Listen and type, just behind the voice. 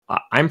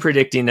I'm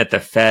predicting that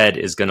the Fed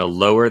is going to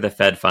lower the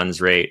Fed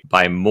funds rate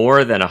by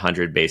more than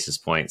 100 basis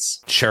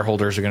points.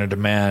 Shareholders are going to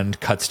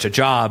demand cuts to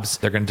jobs.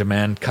 They're going to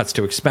demand cuts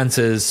to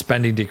expenses,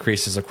 spending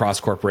decreases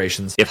across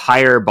corporations. If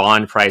higher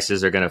bond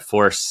prices are going to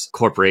force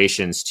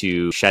corporations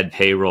to shed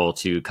payroll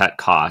to cut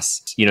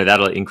costs,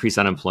 that'll increase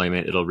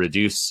unemployment. It'll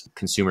reduce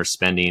consumer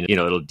spending.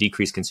 It'll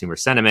decrease consumer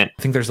sentiment.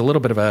 I think there's a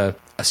little bit of a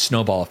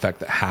snowball effect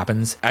that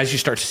happens as you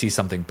start to see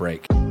something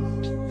break.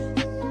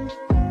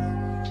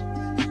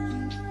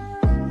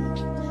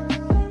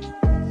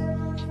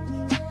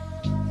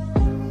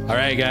 All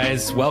right,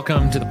 guys,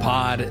 welcome to the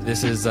pod.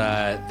 This is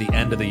the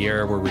end of the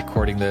year. We're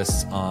recording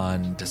this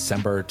on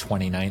December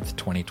 29th,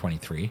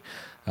 2023.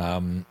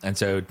 And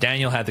so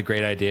Daniel had the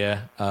great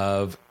idea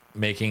of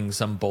making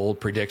some bold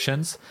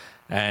predictions,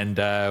 and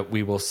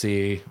we will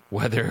see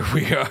whether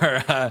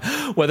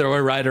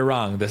we're right or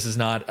wrong. This is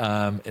not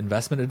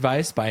investment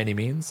advice by any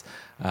means,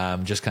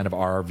 just kind of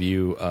our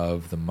view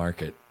of the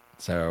market.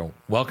 So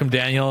welcome,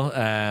 Daniel.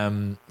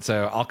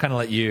 So I'll kind of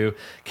let you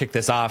kick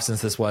this off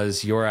since this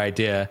was your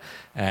idea.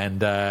 And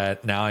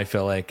now I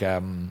feel like,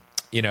 the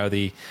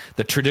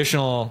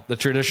traditional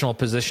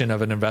position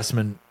of an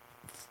investment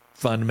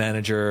fund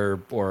manager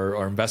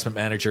or investment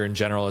manager in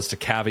general is to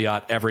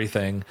caveat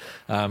everything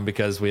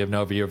because we have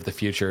no view of the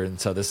future.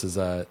 And so this is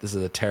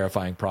a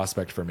terrifying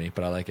prospect for me,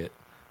 but I like it.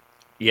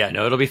 Yeah,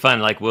 no, it'll be fun.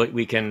 Like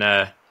we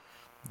can,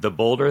 the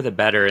bolder, the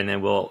better. And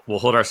then we'll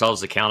hold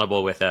ourselves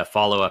accountable with a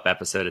follow-up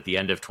episode at the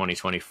end of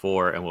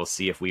 2024. And we'll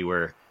see if we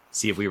were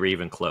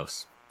even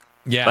close.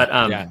 Yeah. But,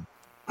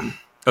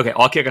 okay,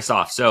 I'll kick us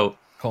off. So,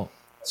 cool.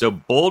 So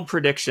bold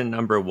prediction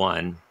number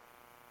one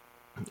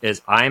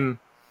is I'm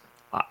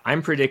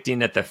predicting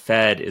that the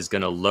Fed is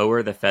going to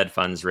lower the Fed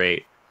funds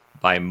rate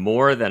by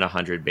more than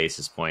 100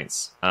 basis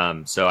points.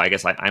 So I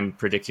guess I'm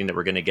predicting that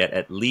we're going to get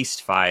at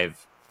least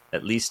five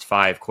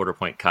quarter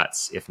point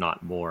cuts, if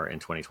not more, in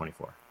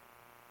 2024.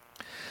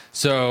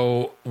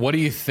 So what do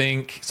you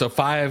think? So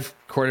 5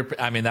 quarter,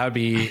 I mean, that'd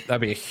be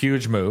a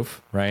huge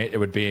move, right? It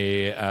would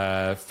be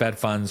Fed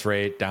funds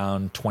rate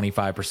down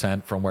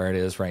 25% from where it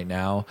is right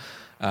now.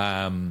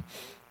 And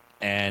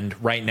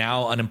right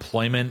now,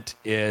 unemployment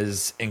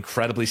is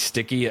incredibly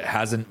sticky. It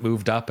hasn't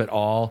moved up at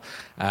all.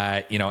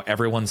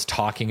 Everyone's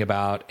talking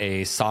about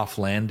a soft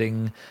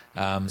landing.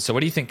 So what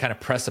do you think kind of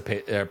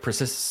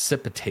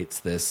precipitates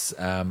this?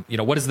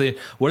 What does the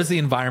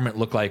environment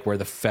look like where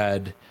the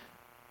Fed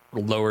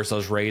lowers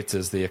those rates?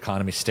 Is the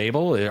economy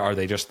stable? Are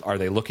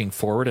they looking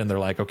forward and they're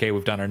like, okay,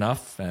 we've done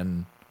enough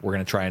and we're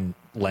going to try and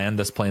land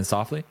this plane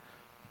softly?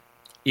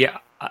 Yeah,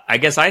 I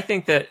guess I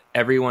think that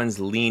everyone's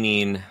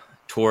leaning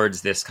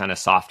towards this kind of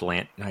soft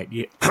land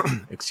idea.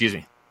 Excuse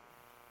me.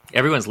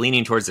 Everyone's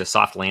leaning towards this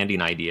soft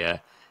landing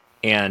idea.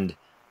 And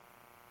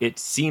it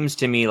seems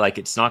to me like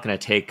it's not going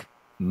to take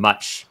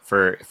much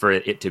for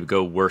it to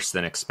go worse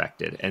than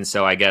expected. And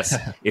so I guess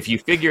if you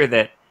figure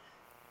that,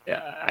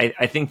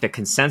 I think the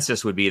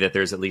consensus would be that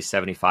there's at least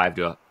 75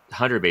 to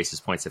 100 basis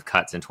points of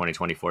cuts in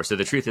 2024. So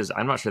the truth is,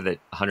 I'm not sure that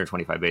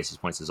 125 basis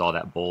points is all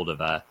that bold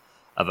of a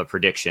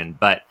prediction,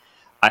 but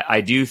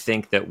I do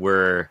think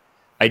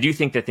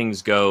that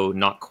things go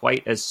not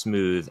quite as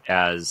smooth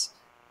as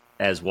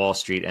Wall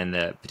Street and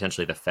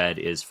potentially the Fed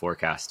is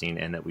forecasting,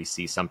 and that we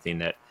see something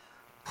that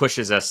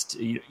pushes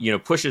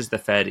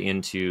the Fed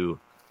into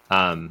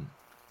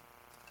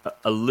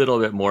a little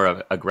bit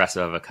more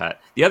aggressive of a cut.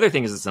 The other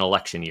thing is it's an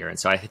election year. And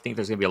so I think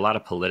there's going to be a lot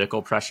of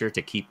political pressure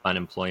to keep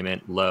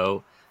unemployment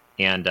low.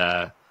 And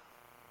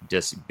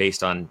just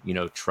based on,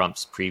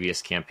 Trump's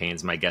previous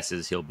campaigns, my guess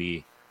is he'll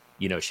be,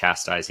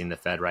 chastising the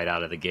Fed right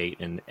out of the gate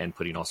and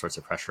putting all sorts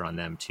of pressure on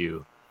them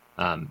to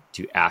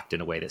act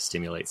in a way that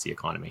stimulates the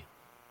economy.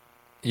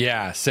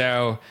 Yeah.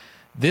 So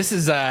this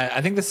is,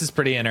 I think this is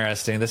pretty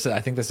interesting.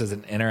 I think this is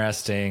an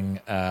interesting,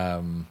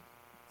 an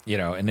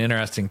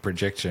interesting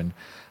prediction.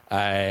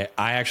 I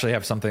actually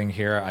have something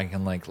here. I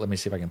can let me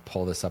see if I can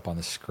pull this up on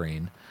the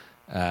screen.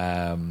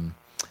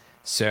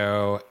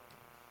 So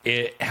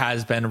it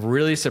has been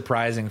really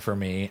surprising for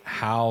me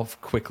how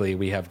quickly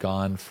we have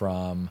gone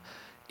from,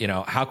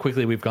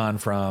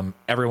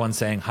 everyone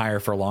saying higher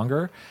for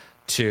longer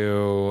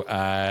to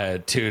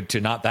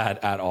not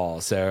that at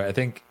all. So I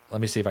think, let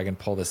me see if I can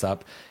pull this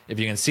up. If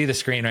you can see the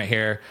screen right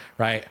here,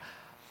 right?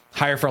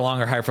 Higher for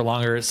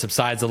longer, it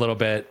subsides a little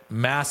bit,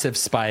 massive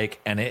spike,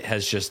 and it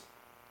has just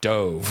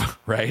dove,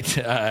 right?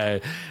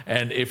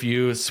 And if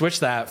you switch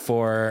that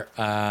for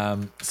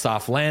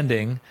soft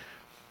landing,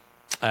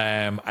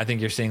 I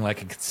think you're seeing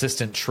like a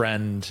consistent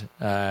trend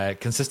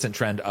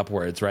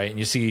upwards, right? And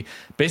you see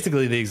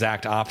basically the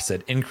exact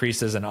opposite: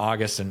 increases in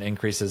August and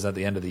increases at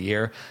the end of the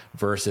year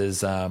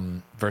versus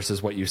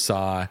what you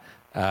saw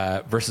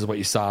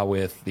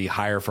with the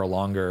higher for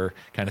longer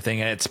kind of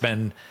thing. And it's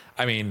been,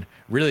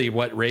 really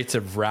what rates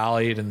have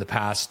rallied in the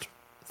past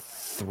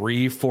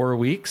 3-4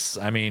 weeks.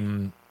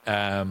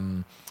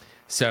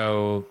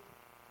 So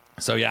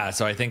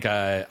I think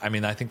I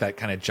think that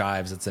kind of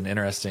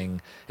jives.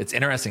 It's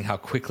interesting how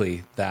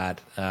quickly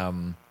that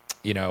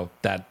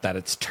that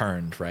it's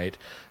turned, right?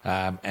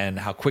 And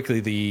how quickly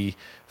the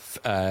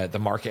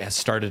market has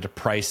started to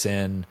price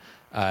in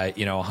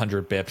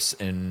 100 bips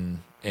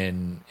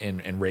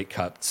in rate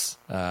cuts,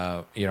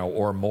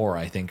 or more.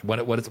 I think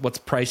what's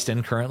priced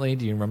in currently.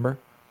 Do you remember?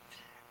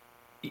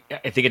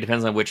 I think it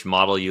depends on which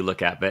model you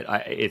look at, but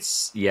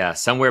it's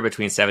somewhere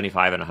between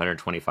 75 and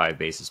 125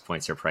 basis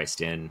points are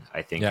priced in,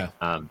 I think,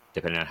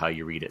 depending on how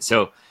you read it.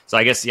 So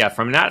I guess,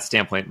 from that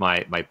standpoint,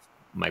 my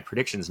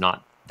prediction's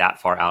not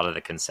that far out of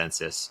the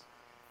consensus,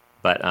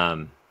 but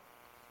I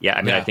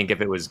think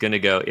if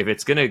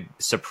it's going to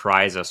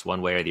surprise us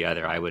one way or the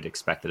other, I would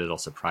expect that it'll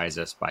surprise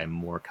us by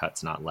more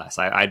cuts, not less.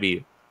 I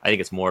think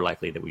it's more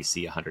likely that we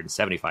see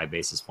 175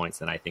 basis points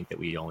than I think that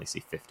we only see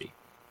 50.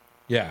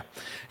 Yeah.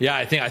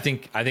 I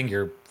think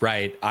you're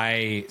right.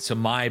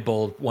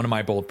 One of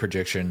my bold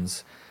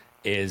predictions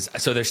is,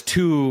 so there's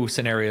two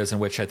scenarios in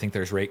which I think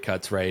there's rate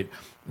cuts, right?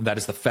 That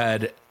is, the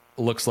Fed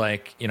looks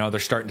like, they're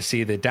starting to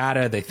see the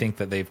data. They think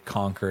that they've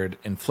conquered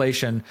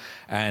inflation,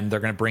 and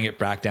they're going to bring it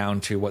back down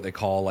to what they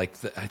call I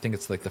think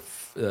it's like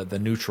the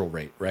neutral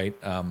rate, right?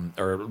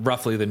 Or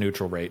roughly the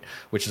neutral rate,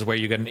 which is where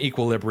you get an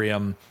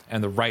equilibrium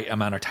and the right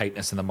amount of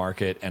tightness in the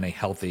market and a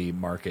healthy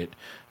market,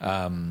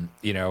 and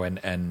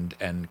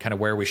kind of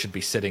where we should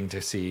be sitting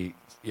to see,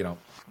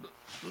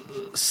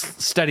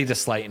 steady to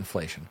slight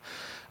inflation.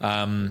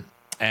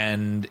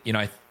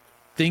 I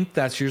think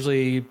that's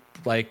usually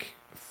like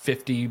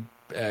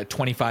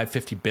 25,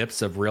 50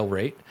 bips of real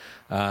rate.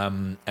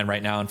 And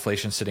right now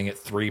inflation's sitting at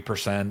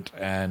 3%,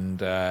 and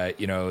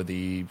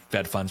the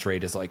Fed funds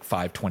rate is like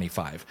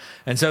 5.25.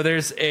 And so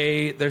there's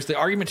the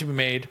argument to be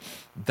made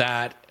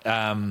that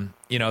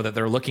that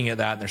they're looking at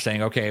that and they're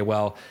saying, okay,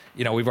 well,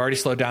 we've already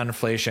slowed down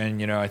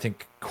inflation. I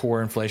think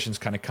core inflation's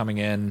kind of coming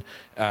in,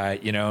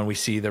 and we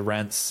see the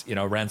rents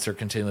are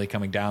continually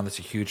coming down. That's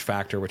a huge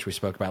factor, which we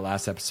spoke about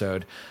last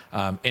episode,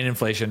 in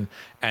inflation.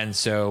 And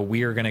so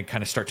we are going to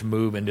kind of start to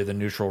move into the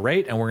neutral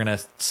rate, and we're going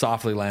to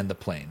softly land the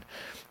plane.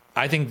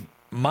 I think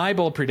my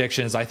bold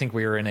prediction is I think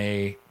we are in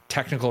a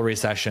technical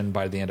recession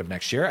by the end of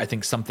next year. I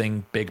think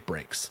something big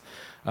breaks.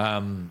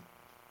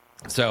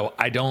 So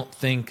I don't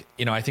think,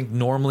 I think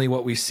normally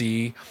what we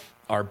see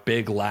are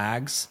big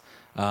lags,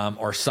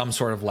 or some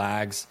sort of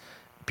lags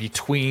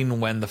between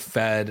when the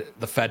Fed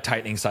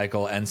tightening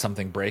cycle and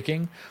something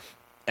breaking.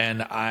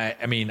 And I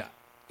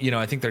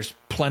think there's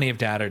plenty of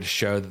data to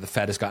show that the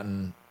Fed has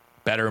gotten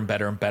better and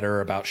better and better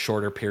about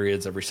shorter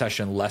periods of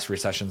recession, less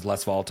recessions,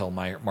 less volatile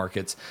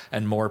markets,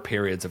 and more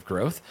periods of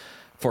growth,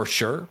 for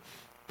sure.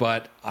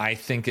 But I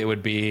think it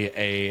would be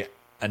a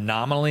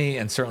anomaly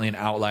and certainly an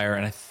outlier.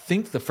 And I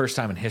think the first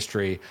time in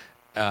history,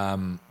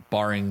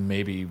 barring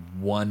maybe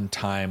one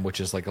time, which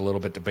is like a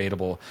little bit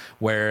debatable,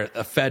 where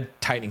a Fed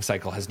tightening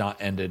cycle has not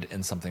ended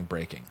in something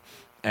breaking.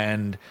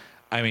 And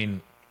I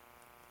mean,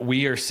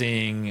 we are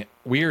seeing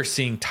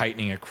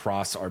tightening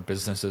across our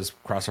businesses,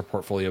 across our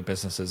portfolio of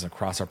businesses,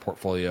 across our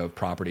portfolio of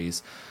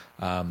properties.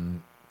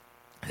 And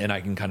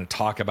I can kind of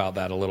talk about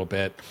that a little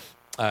bit.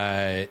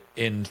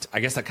 And I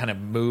guess that kind of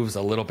moves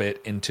a little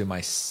bit into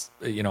my,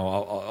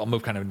 I'll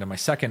move kind of into my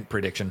second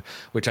prediction,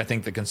 which I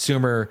think the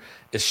consumer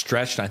is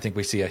stretched. And I think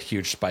we see a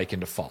huge spike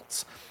in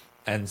defaults.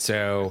 And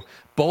so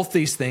both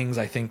these things,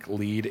 I think,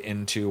 lead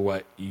into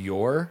what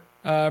your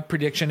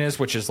prediction is,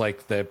 which is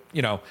like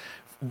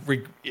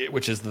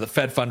which is the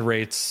Fed fund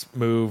rates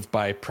move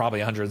by probably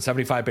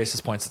 175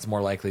 basis points. It's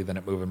more likely than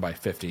it moving by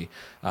 50.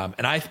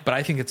 But I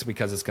think it's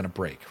because it's going to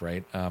break,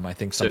 right? I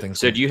think something.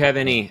 So do you have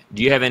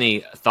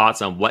any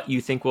thoughts on what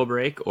you think will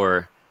break,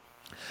 or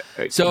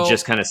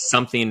just kind of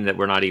something that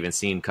we're not even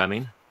seeing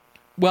coming?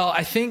 Well,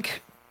 I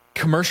think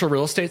commercial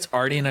real estate's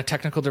already in a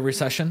technical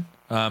recession.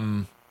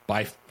 You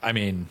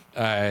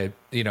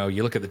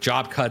look at the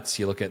job cuts,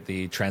 you look at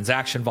the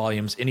transaction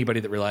volumes. Anybody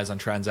that relies on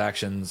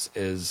transactions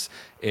is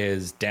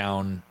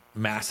down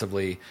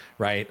massively,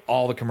 right?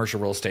 All the commercial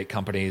real estate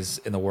companies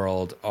in the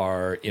world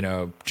are,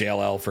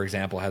 JLL, for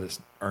example, had its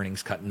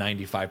earnings cut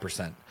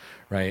 95%,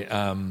 right?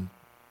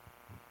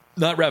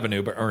 Not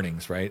revenue, but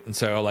earnings, right? And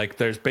so like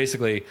there's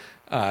basically,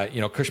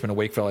 Cushman &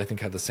 Wakefield, I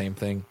think, had the same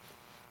thing.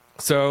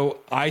 So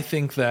I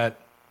think that,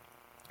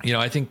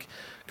 I think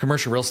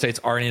commercial real estate's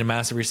already in a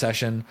massive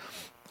recession.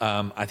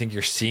 I think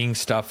you're seeing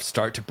stuff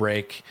start to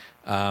break.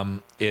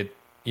 It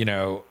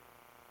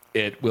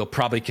will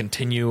probably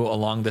continue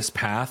along this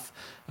path.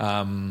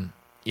 I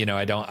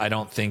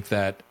don't think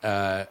that,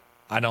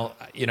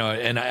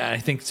 and I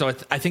think so.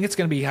 I think it's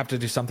going to have to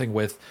do something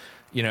with,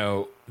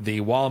 the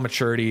wall of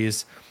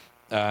maturities,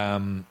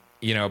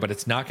 but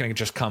it's not going to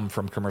just come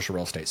from commercial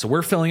real estate. So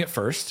we're filling it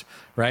first,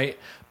 right?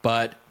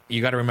 But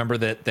you got to remember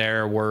that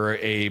there were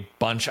a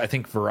bunch. I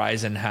think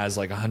Verizon has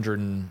like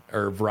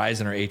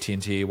Verizon or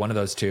AT&T, one of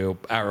those two,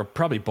 or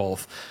probably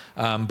both.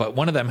 But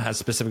one of them has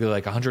specifically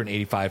like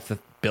 $185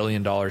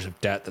 billion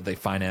of debt that they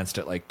financed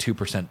at like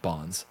 2%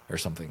 bonds or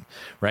something,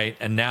 right?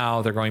 And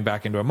now they're going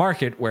back into a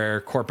market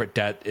where corporate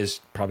debt is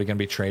probably going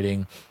to be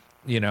trading,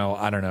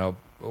 I don't know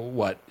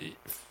what,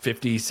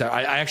 50.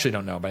 I actually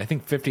don't know, but I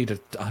think 50 to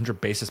 100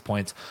 basis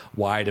points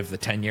wide of the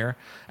 10-year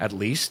at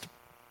least.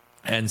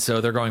 And so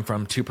they're going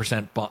from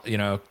 2%,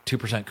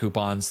 2%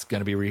 coupons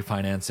going to be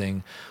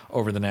refinancing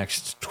over the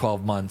next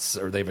 12 months,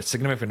 or they have a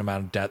significant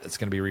amount of debt that's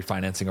going to be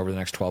refinancing over the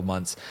next 12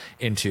 months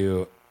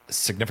into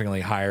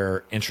significantly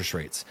higher interest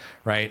rates,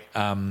 right?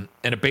 And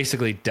it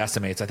basically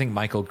decimates. I think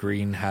Michael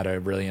Green had a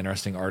really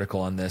interesting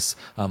article on this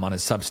on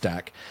his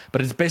Substack,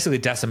 but it basically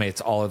decimates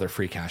all of their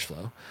free cash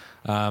flow.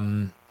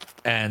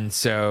 And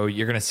so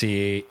you're going to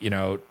see,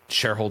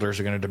 shareholders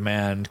are going to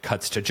demand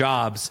cuts to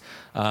jobs.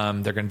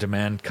 They're going to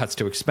demand cuts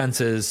to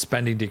expenses,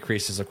 spending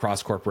decreases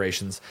across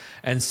corporations.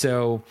 And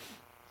so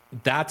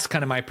that's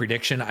kind of my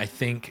prediction. I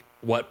think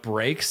what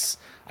breaks,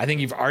 I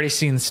think you've already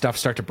seen stuff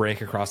start to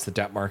break across the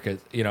debt market,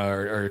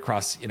 or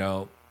across,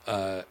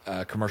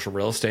 commercial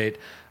real estate.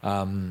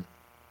 And,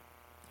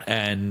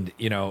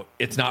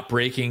 it's not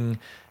breaking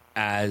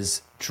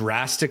as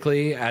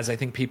drastically as I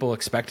think people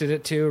expected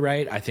it to,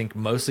 right? I think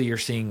mostly you're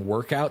seeing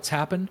workouts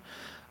happen.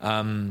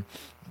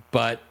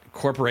 But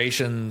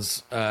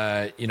corporations,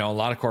 a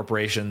lot of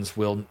corporations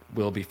will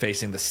be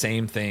facing the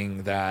same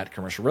thing that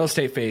commercial real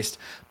estate faced,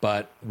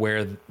 but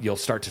where you'll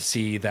start to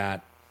see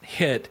that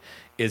hit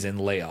is in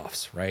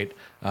layoffs, right?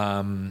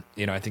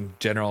 I think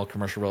general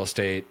commercial real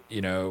estate,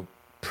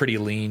 pretty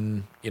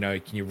lean.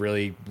 Can you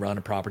really run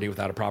a property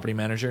without a property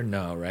manager?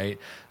 No, right?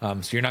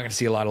 So you're not going to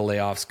see a lot of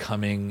layoffs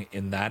coming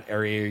in that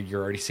area.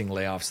 You're already seeing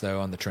layoffs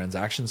though on the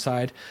transaction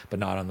side, but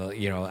not on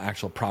the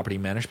actual property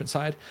management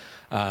side.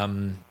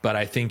 But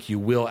I think you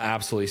will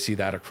absolutely see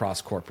that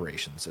across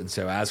corporations. And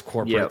so as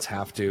corporates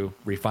have to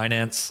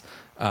refinance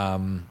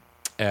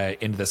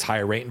into this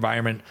higher rate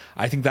environment,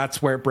 I think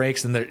that's where it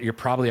breaks. And you're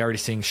probably already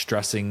seeing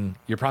stressing.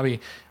 I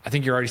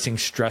think you're already seeing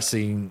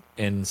stressing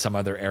in some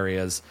other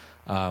areas.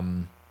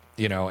 And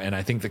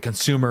I think the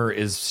consumer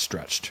is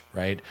stretched,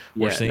 right?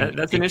 That's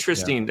an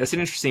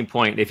interesting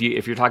point. If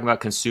you're talking about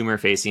consumer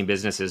facing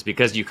businesses,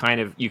 because you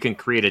can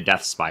create a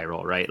death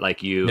spiral, right?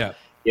 Like if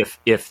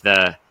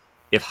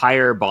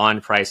higher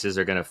bond prices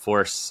are going to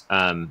force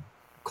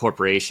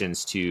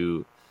corporations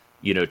to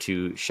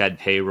shed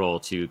payroll,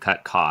 to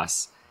cut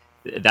costs,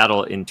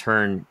 that'll in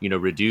turn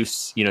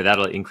reduce,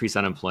 that'll increase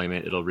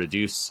unemployment. It'll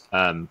reduce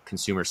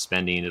consumer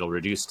spending. It'll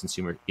reduce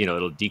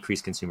it'll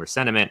decrease consumer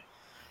sentiment.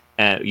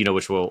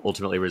 Which will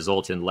ultimately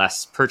result in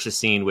less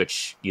purchasing,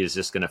 which is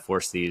just going to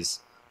force these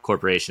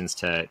corporations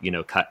to,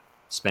 cut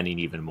spending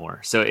even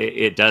more. So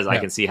it does. Yeah. I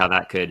can see how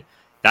that could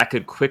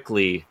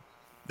quickly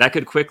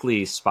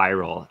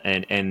spiral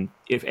and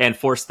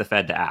force the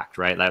Fed to act.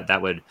 Right.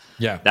 That would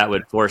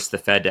force the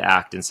Fed to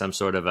act in some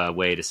sort of a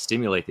way to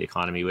stimulate the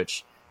economy.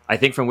 Which I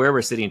think from where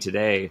we're sitting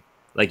today,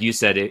 like you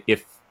said,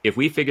 if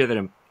we figure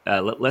that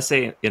let's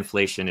say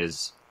inflation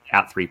is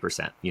at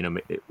 3%,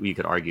 we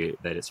could argue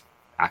that it's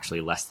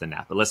actually less than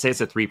that, but let's say it's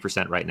at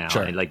 3% right now.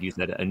 Sure. And like you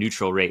said, a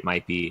neutral rate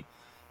might be,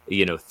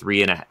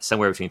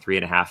 somewhere between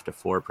 3.5% to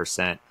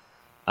 4%.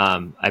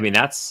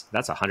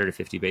 That's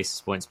 150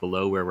 basis points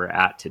below where we're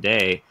at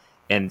today.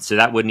 And so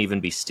that wouldn't even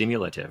be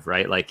stimulative,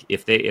 right? Like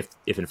if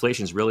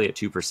inflation is really at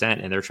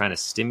 2% and they're trying to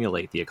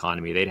stimulate the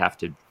economy, they'd have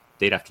to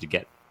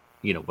get,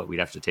 we'd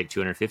have to take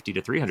 250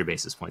 to 300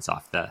 basis points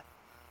off the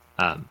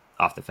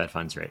Fed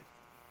funds rate.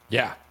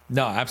 Yeah,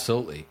 no,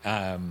 absolutely.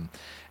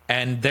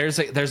 And there's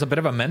a bit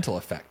of a mental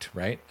effect,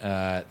 right?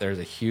 There's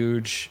a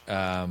huge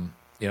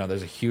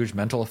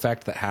mental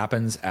effect that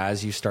happens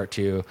as you start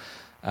to,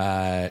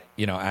 see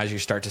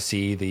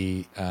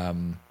the,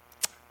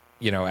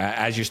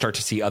 as you start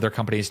to see other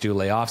companies do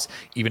layoffs.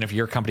 Even if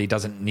your company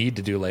doesn't need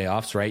to do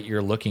layoffs, right?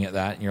 You're looking at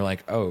that and you're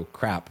like, oh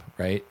crap,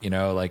 right?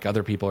 Like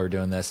other people are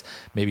doing this.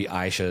 Maybe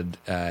I should,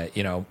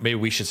 maybe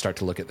we should start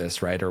to look at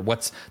this, right? Or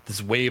what's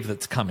this wave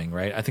that's coming,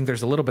 right? I think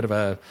there's a little bit of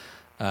a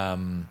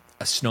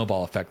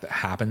snowball effect that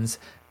happens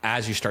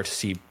as you start to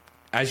see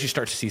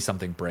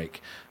something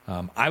break.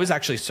 I was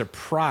actually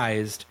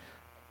surprised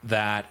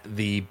that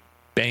the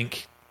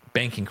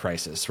banking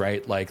crisis,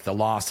 right? Like the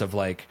loss of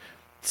like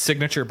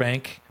Signature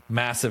Bank,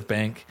 massive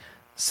bank,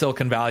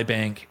 Silicon Valley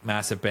Bank,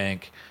 massive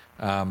bank,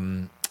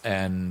 and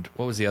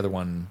what was the other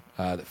one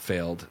that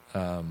failed?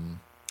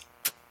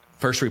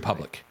 First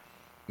Republic.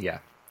 Yeah.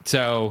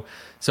 So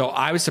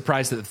I was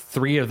surprised that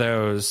three of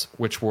those,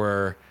 which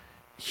were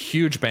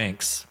huge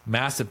banks,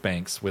 massive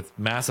banks with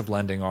massive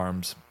lending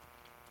arms,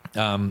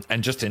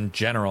 and just in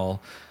general,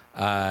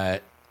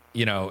 huge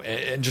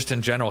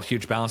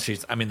balance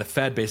sheets. I mean, the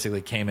Fed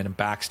basically came in and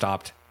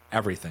backstopped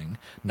everything,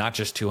 not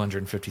just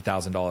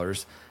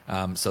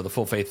 $250,000. So the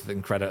full faith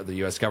and credit of the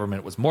U.S.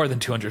 government was more than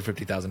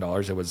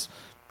 $250,000. It was,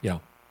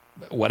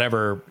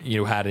 whatever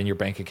you had in your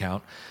bank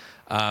account.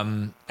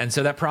 And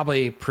so that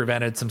probably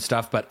prevented some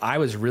stuff, but I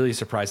was really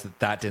surprised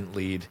that didn't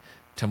lead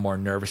to more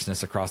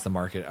nervousness across the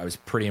market. I was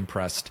pretty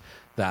impressed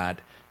that,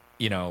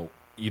 you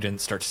didn't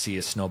start to see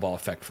a snowball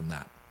effect from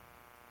that.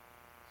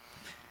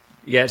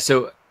 Yeah.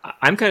 So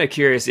I'm kind of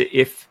curious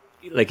if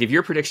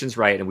your prediction's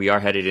right and we are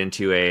headed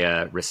into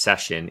a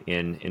recession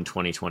in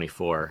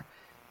 2024,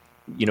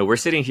 we're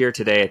sitting here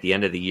today at the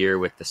end of the year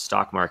with the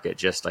stock market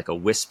just like a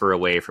whisper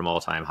away from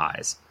all-time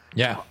highs.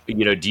 Yeah.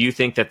 Do you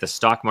think that the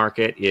stock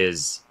market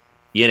is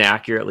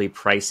inaccurately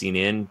pricing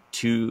in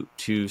too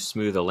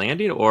smooth a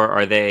landing, or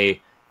are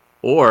they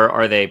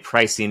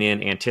pricing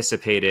in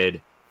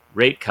anticipated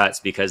rate cuts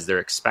because they're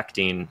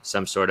expecting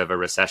some sort of a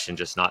recession,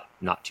 just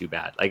not too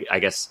bad? I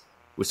guess.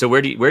 So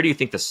where do you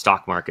think the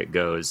stock market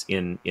goes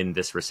in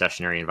this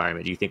recessionary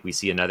environment? Do you think we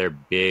see another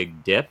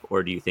big dip,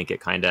 or do you think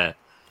it kind of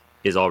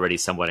is already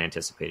somewhat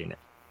anticipating it?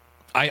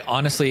 I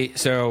honestly,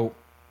 so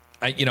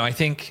I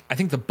think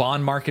the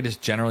bond market is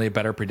generally a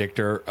better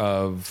predictor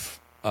of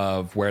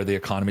where the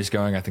economy is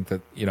going. I think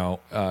that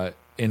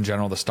in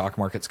general the stock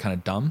market's kind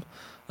of dumb,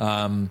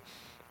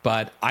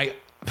 but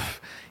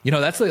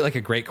that's like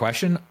a great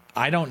question.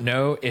 I don't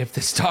know if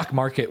the stock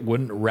market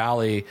wouldn't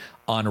rally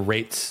on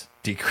rates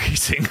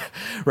decreasing,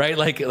 right?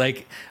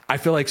 Like I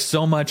feel like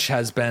so much we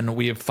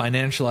have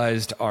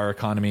financialized our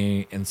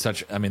economy in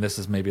such, I mean, this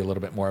is maybe a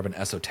little bit more of an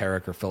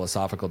esoteric or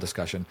philosophical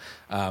discussion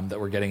that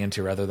we're getting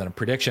into rather than a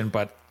prediction,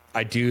 but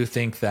I do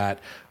think that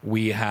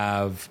we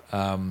have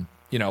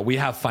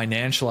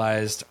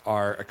financialized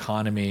our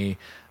economy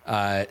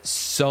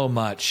so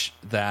much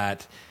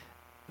that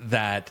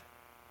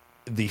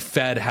the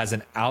Fed has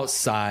an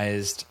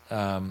outsized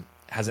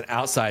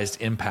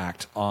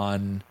impact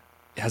on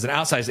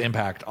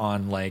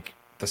like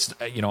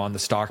on the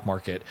stock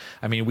market.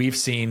 I mean, we've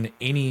seen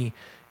any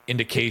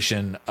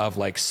indication of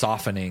like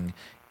softening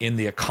in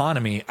the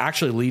economy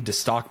actually lead to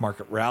stock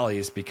market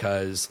rallies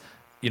because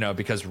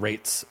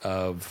rates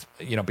are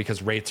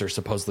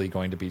supposedly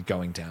going to be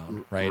going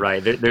down, right?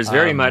 Right. There's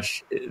very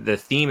much the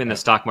theme in the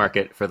stock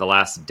market for the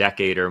last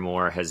decade or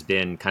more has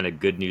been kind of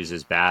good news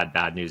is bad,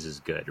 bad news is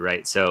good,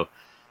 right? So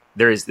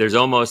there's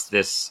almost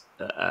this,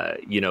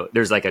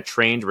 there's like a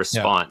trained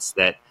response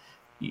that,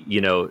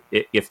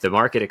 if the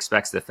market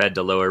expects the Fed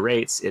to lower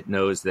rates, it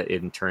knows that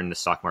in turn the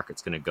stock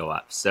market's going to go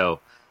up. So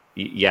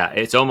yeah,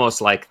 it's almost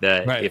like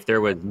if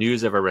there was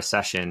news of a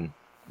recession,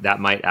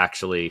 that might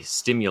actually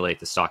stimulate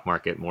the stock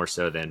market more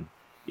so than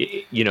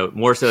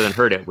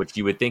hurt it, which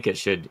you would think it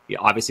should.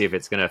 Obviously, if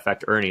it's going to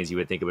affect earnings, you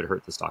would think it would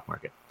hurt the stock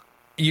market.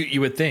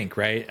 You would think,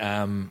 right?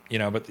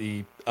 But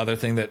the other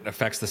thing that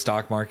affects the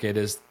stock market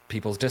is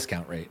people's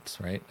discount rates,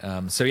 right?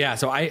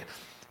 So I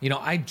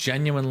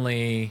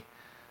genuinely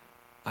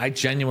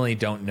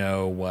don't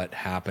know what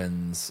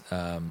happens.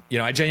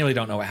 I genuinely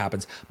don't know what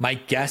happens. My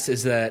guess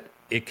is that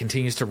it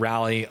continues to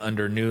rally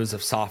under news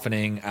of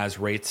softening as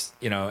rates,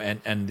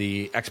 and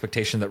the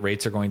expectation that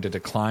rates are going to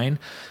decline,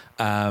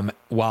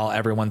 while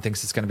everyone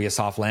thinks it's going to be a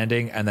soft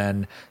landing, and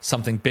then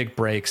something big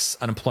breaks,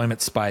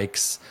 unemployment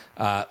spikes,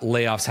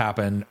 layoffs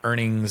happen,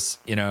 earnings,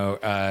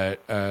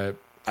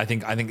 I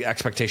think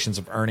expectations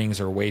of earnings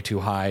are way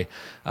too high,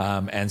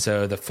 and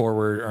so the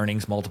forward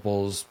earnings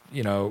multiples,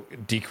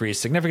 decrease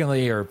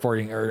significantly, or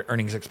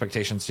earnings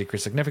expectations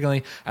decrease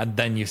significantly, and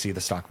then you see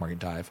the stock market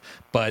dive.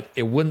 But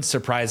it wouldn't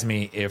surprise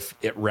me if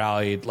it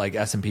rallied, like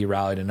S&P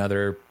rallied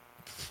another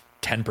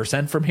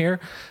 10% from here,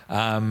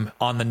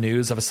 on the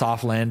news of a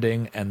soft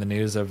landing and the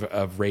news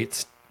of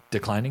rates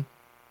declining.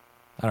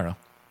 I don't know.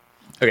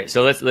 Okay,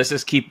 so let's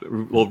just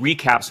we'll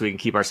recap so we can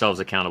keep ourselves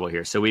accountable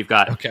here. So we've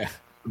got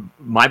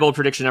my bold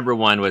prediction number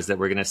one was that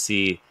we're going to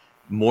see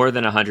more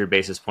than 100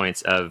 basis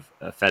points of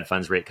Fed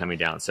funds rate coming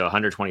down, so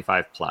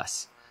 125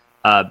 plus.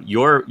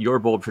 Your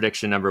bold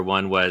prediction number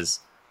one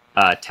was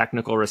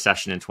technical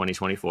recession in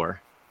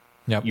 2024.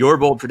 Yep. Your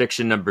bold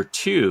prediction number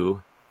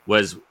two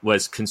was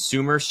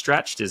consumer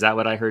stretched. Is that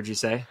what I heard you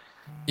say?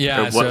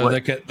 Yeah. So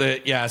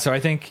I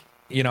think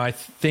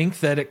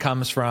that it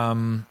comes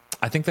from.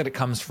 I think that it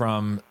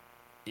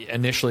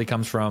initially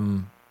comes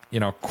from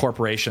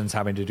corporations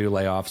having to do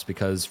layoffs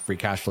because free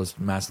cash flows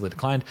massively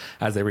declined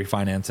as they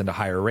refinance into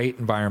higher rate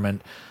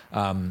environment.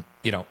 Even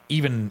a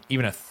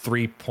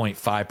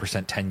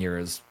 3.5% 10-year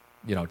is,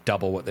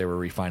 double what they were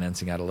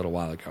refinancing at a little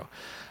while ago.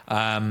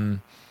 I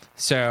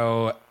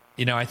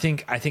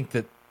think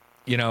that,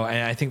 and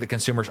I think the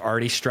consumer's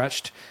already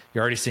stretched.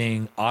 You're already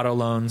seeing auto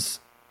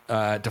loans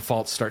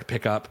defaults start to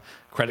pick up,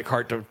 credit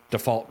card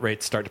default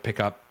rates start to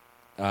pick up,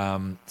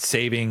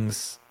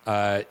 savings,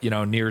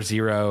 near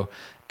zero,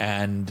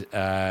 and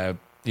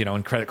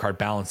credit card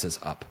balances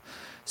up.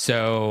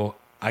 So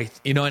and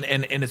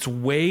it's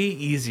way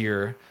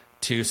easier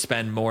to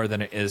spend more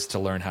than it is to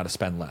learn how to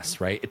spend less,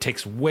 right? It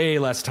takes way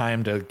less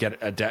time to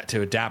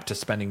adapt to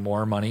spending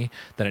more money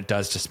than it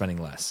does to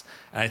spending less.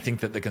 And I think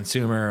that the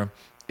consumer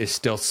is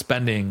still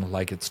spending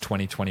like it's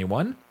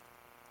 2021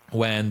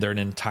 when they're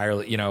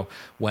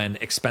when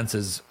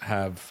expenses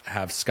have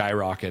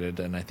skyrocketed,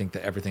 and I think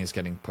that everything is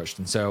getting pushed.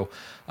 And so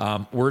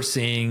we're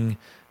seeing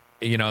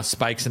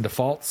spikes in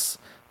defaults,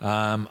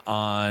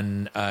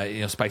 on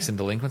spikes in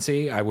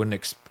delinquency. I would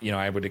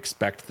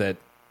expect that,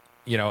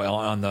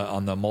 on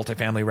the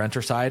multifamily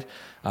renter side,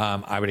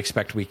 I would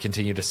expect we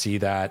continue to see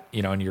that,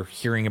 and you're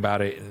hearing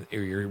about it, or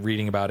you're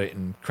reading about it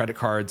in credit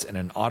cards and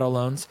in auto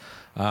loans.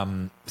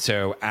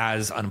 So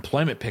as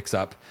unemployment picks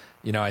up,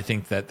 I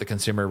think that the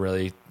consumer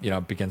really,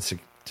 begins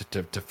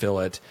to feel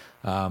it,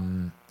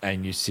 and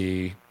you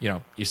see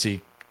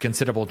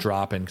considerable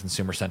drop in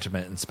consumer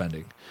sentiment and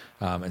spending.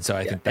 And so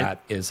I think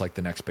that is like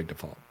the next big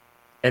default.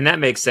 And that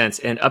makes sense.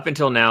 And up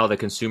until now, the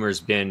consumer's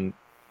been,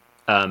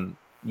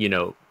 you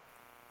know,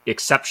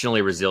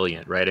 exceptionally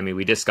resilient, right? I mean,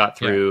 we just got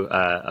through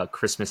a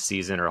Christmas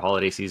season or a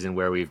holiday season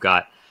where we've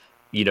got,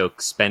 you know,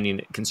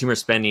 consumer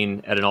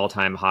spending at an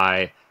all-time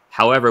high.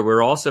 However,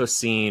 we're also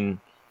seeing,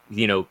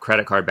 you know,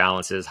 credit card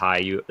balances high.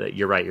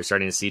 You're right. You're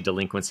starting to see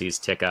delinquencies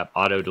tick up,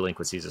 auto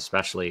delinquencies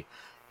especially.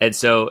 And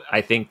so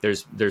I think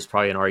there's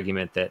probably an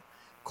argument that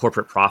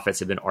corporate profits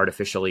have been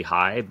artificially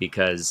high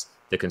because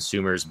the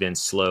consumer's been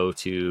slow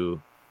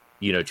to,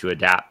 you know, to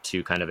adapt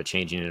to kind of a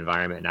changing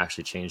environment and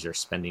actually change their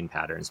spending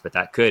patterns. But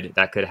that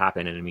could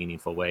happen in a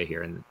meaningful way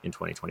here in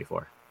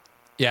 2024.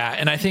 Yeah.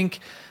 And I think,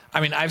 I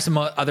mean, I have some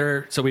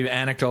other, so we have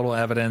anecdotal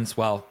evidence.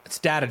 Well, it's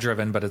data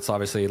driven, but it's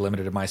obviously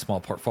limited to my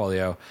small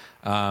portfolio.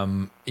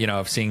 You know,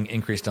 of seeing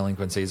increased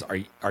delinquencies.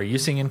 Are you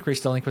seeing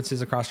increased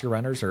delinquencies across your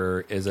renters,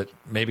 or is it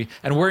maybe,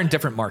 and we're in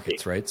different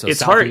markets, right? So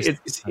it's hard.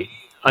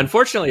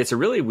 Unfortunately, it's a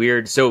really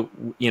weird. So,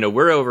 you know,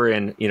 we're over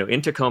in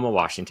Tacoma,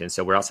 Washington.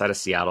 So we're outside of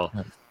Seattle.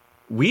 Yeah.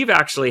 We've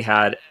actually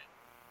had,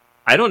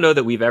 I don't know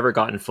that we've ever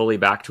gotten fully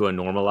back to a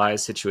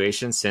normalized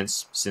situation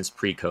since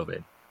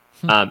pre-COVID.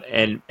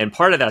 And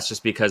part of that's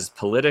just because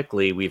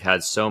politically we've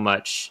had so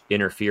much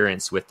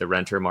interference with the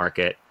renter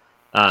market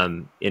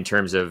in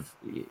terms of,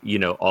 you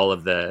know, all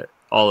of the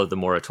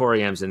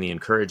moratoriums and the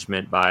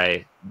encouragement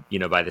by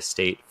the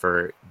state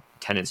for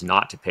tenants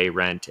not to pay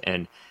rent.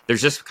 And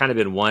there's just kind of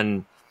been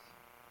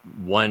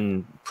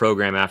one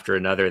program after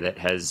another that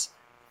has,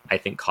 I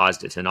think,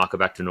 caused it to not go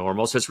back to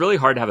normal. So it's really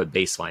hard to have a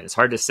baseline. It's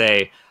hard to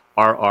say,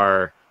 are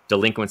our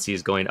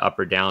delinquencies going up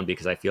or down,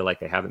 because I feel like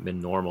they haven't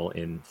been normal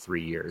in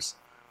 3 years.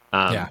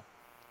 But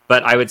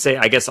I would say,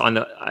 I guess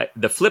on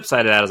the flip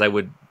side of that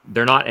is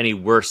they're not any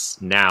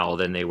worse now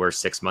than they were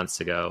 6 months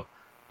ago.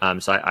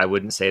 So I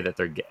wouldn't say that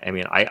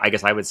I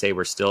guess I would say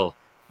we're still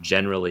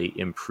generally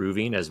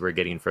improving as we're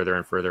getting further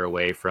and further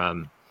away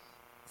from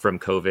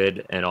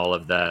COVID and all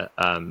of the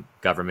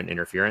government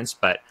interference,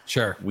 but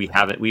sure,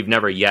 we've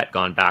never yet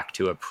gone back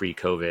to a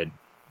pre-COVID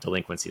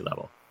delinquency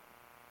level.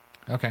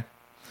 Okay.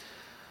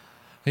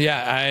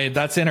 Yeah,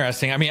 that's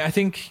interesting. I mean, I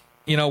think,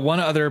 you know, one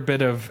other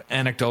bit of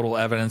anecdotal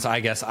evidence I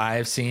guess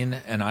I've seen,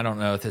 and I don't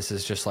know if this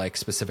is just like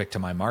specific to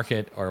my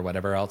market or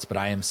whatever else, but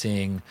I am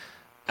seeing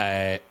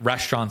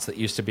restaurants that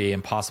used to be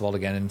impossible to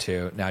get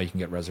into, now you can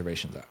get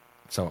reservations at.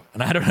 So,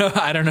 and I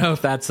don't know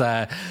if that's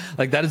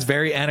like, that is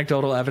very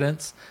anecdotal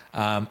evidence.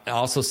 I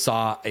also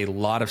saw a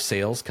lot of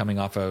sales coming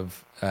off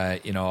of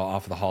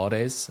the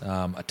holidays.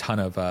 A ton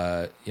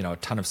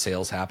of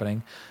sales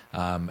happening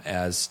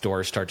as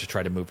stores start to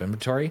try to move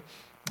inventory.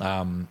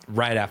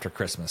 Right after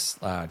Christmas,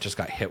 just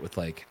got hit with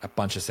like a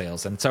bunch of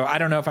sales. And so I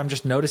don't know if I'm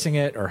just noticing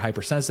it or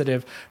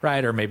hypersensitive,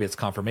 right? Or maybe it's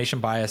confirmation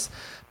bias,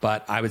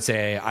 but I would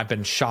say I've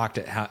been shocked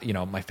at how, you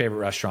know, my favorite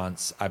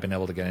restaurants I've been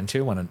able to get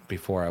into when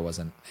before I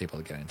wasn't able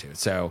to get into.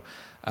 So,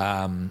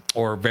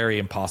 or very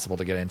impossible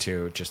to get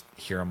into just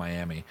here in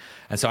Miami.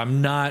 And so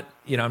I'm not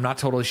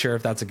totally sure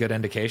if that's a good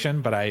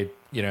indication, but I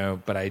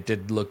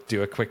did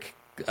do a quick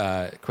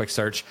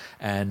search,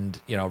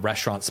 and, you know,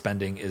 restaurant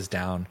spending is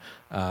down.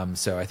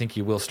 So I think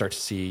you will start to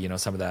see, you know,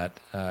 some of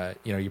that,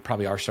 you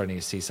probably are starting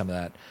to see some of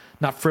that,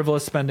 not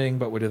frivolous spending,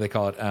 but what do they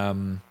call it?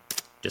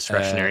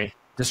 Discretionary.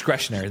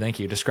 Discretionary. Thank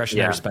you.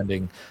 Discretionary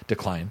spending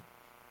decline.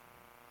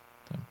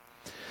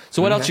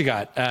 So what else you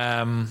got?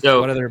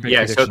 What other big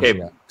predictions you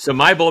got? So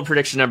my bold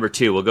prediction number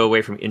 2, we'll go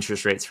away from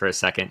interest rates for a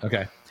second.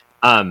 Okay.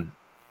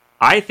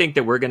 I think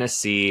that we're going to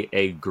see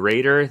a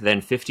greater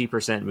than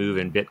 50% move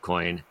in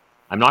Bitcoin.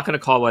 I'm not going to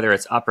call whether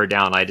it's up or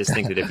down. I just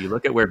think that if you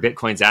look at where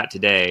Bitcoin's at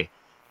today,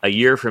 a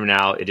year from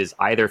now, it is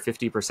either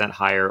 50%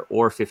 higher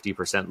or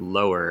 50%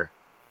 lower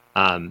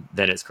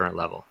than its current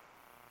level.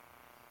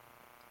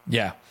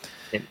 Yeah.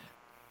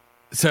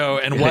 So,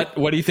 and what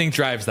do you think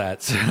drives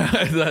that?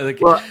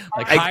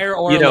 Higher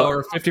or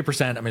lower,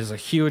 50%. I mean, it's a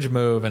huge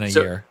move in a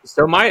year.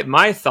 So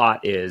my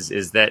thought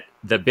is that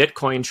the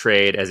Bitcoin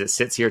trade, as it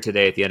sits here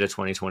today at the end of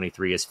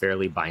 2023, is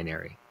fairly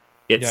binary.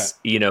 It's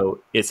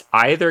it's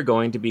either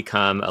going to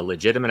become a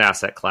legitimate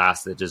asset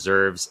class that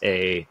deserves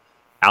a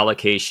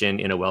allocation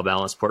in a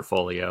well-balanced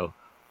portfolio,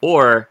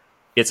 or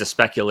it's a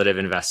speculative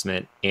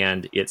investment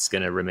and it's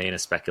going to remain a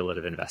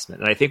speculative investment.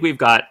 And I think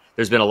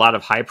there's been a lot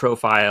of high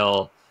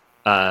profile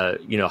fraud,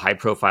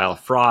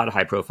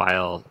 high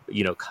profile,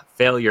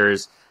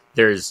 failures.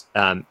 There's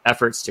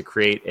efforts to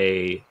create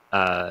a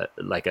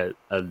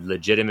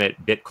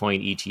legitimate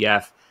Bitcoin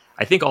ETF.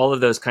 I think all of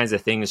those kinds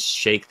of things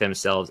shake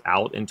themselves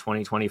out in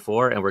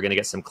 2024, and we're going to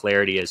get some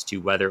clarity as to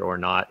whether or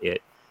not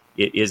it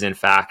is in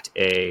fact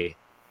a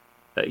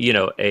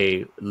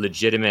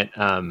legitimate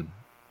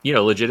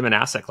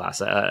asset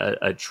class,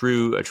 a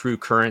true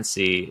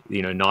currency,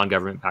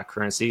 non-government backed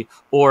currency,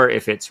 or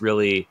if it's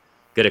really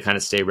going to kind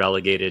of stay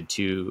relegated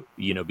to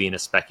being a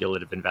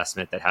speculative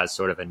investment that has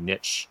sort of a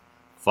niche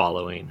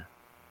following.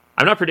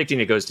 I'm not predicting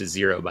it goes to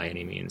zero by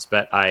any means,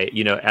 but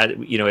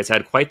it's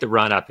had quite the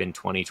run up in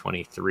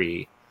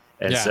 2023.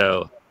 And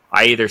so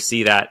I either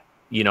see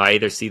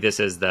this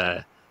as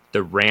the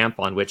ramp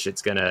on which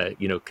it's going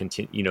to,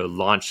 continue,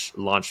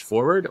 launch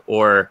forward,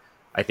 or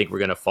I think we're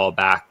going to fall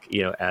back,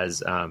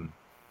 as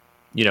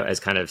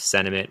kind of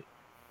sentiment,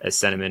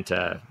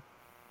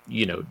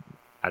 you know,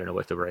 I don't know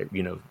what the right,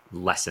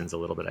 lessens a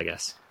little bit, I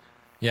guess.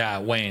 Yeah,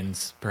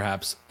 wanes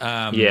perhaps.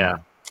 Yeah.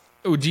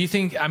 Do you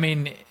think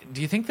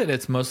that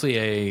it's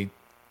mostly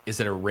is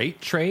it a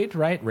rate trade,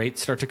 right?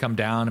 Rates start to come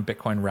down and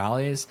Bitcoin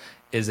rallies.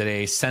 Is it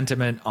a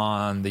sentiment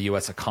on the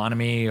U.S.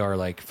 economy or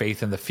like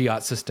faith in the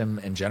fiat system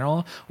in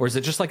general? Or is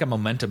it just like a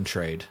momentum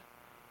trade?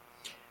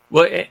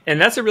 Well, and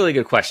that's a really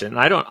good question.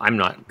 I'm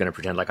not going to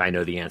pretend like I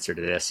know the answer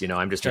to this.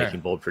 I'm just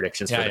making bold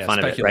predictions for the fun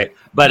of it, right?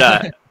 But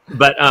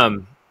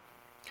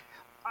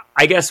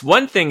I guess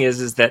one thing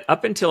is that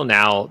up until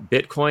now,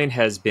 Bitcoin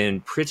has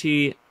been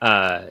pretty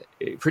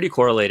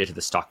correlated to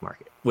the stock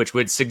market, which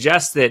would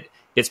suggest that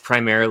it's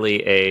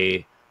primarily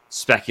a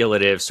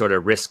speculative sort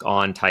of risk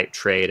on type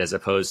trade as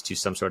opposed to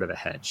some sort of a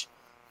hedge.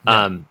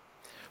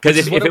 Because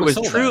if it was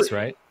true,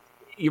 right?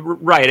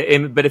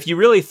 Right. But if you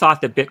really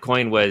thought that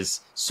Bitcoin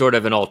was sort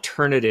of an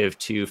alternative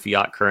to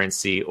fiat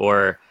currency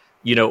or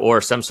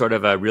some sort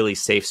of a really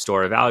safe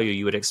store of value,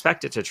 you would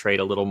expect it to trade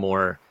a little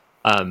more,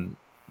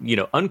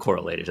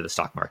 uncorrelated to the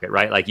stock market,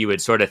 right? Like you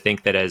would sort of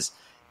think that as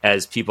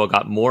people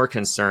got more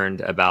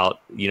concerned about,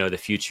 the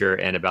future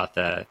and about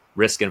the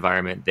risk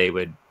environment, they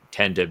would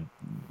tend to,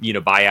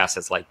 buy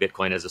assets like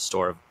Bitcoin as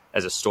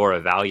a store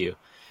of value.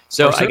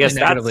 So I guess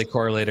negatively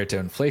correlated to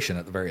inflation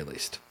at the very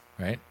least,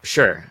 right?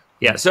 Sure.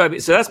 Yeah. So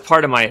that's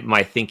part of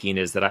my thinking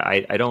is that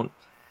I don't,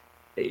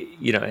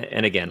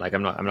 and again, like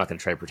I'm not going to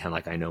try to pretend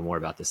like I know more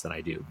about this than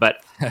I do, but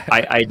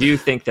I do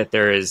think that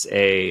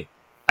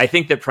I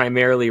think that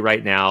primarily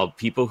right now,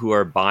 people who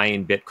are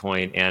buying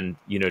Bitcoin and,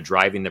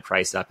 driving the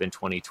price up in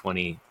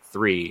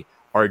 2023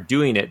 are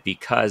doing it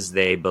because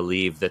they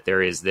believe that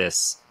there's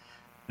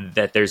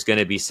going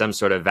to be some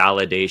sort of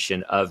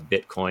validation of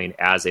Bitcoin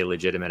as a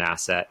legitimate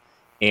asset.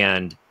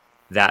 And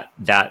that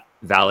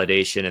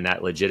validation and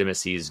that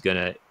legitimacy is going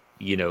to,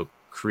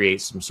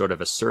 create some sort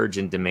of a surge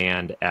in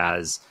demand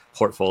as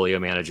portfolio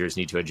managers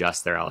need to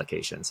adjust their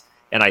allocations.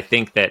 And I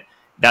think that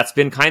that's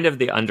been kind of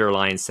the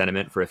underlying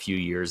sentiment for a few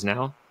years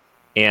now.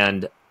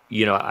 And,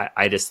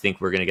 I just think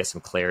we're going to get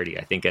some clarity.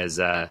 I think as,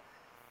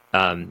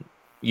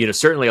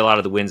 certainly a lot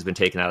of the wind's been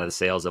taken out of the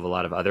sails of a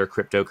lot of other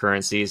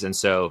cryptocurrencies. And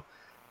so,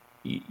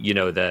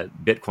 the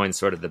Bitcoin's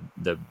sort of the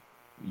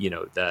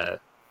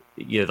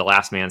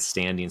last man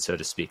standing, so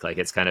to speak. Like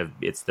it's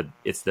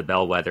the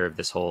bellwether of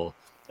this whole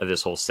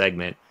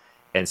segment.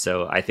 And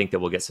so I think that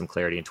we'll get some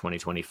clarity in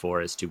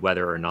 2024 as to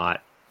whether or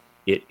not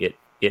it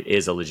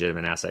is a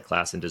legitimate asset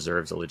class and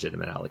deserves a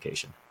legitimate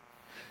allocation.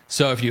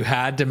 So if you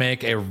had to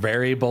make a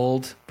very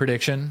bold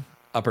prediction,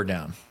 up or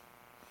down,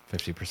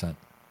 50%.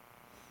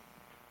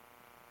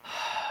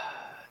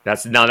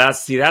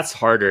 That's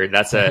harder.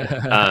 That's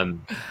a,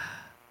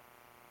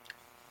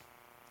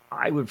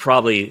 I would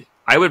probably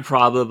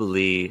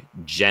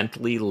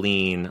gently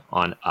lean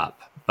on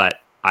up,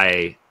 but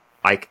I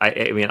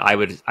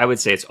would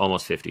say it's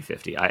almost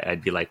 50-50.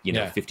 I'd be like,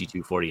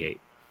 52-48.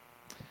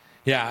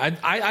 Yeah.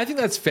 I think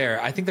that's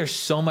fair. I think there's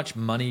so much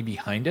money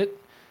behind it.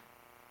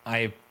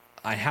 I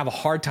have a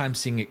hard time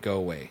seeing it go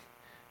away.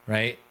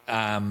 Right.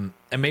 And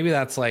maybe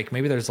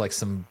there's like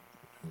some,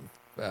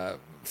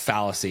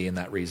 fallacy in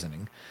that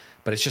reasoning,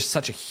 but it's just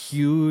such a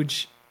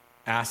huge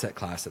asset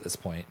class at this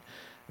point.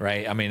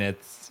 Right. I mean, I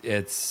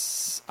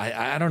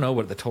don't know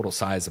what the total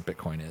size of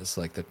Bitcoin is,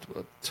 like the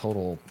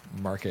total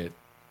market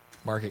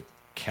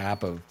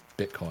cap of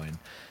Bitcoin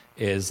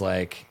is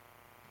like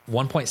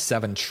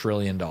 $1.7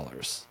 trillion.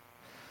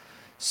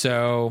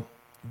 So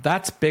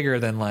that's bigger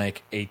than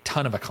like a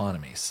ton of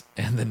economies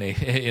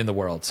in the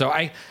world. So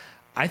I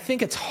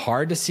think it's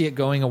hard to see it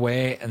going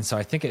away. And so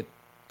I think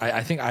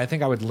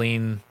I would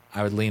lean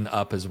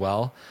up as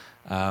well.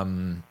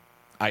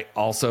 I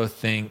also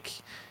think,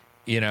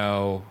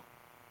 it's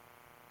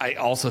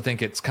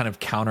kind of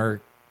counter.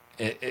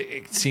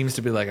 It seems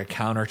to be like a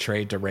counter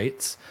trade to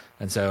rates.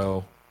 And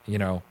so,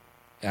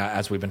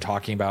 as we've been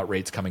talking about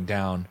rates coming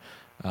down,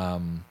 I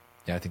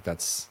think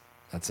that's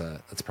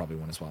probably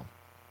one as well.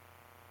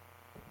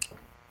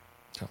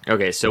 So.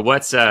 Okay. So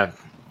what's,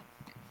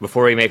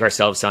 before we make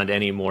ourselves sound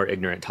any more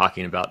ignorant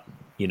talking about,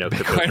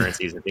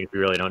 cryptocurrencies and things we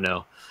really don't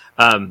know,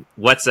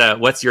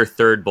 what's your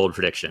third bold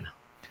prediction?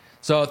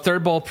 So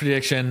third bold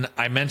prediction,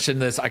 I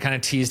mentioned this, I kind of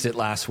teased it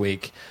last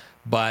week,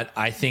 but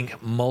I think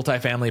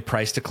multifamily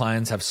price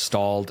declines have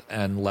stalled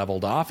and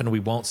leveled off, and we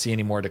won't see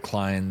any more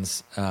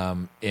declines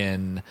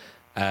in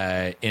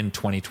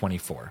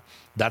 2024.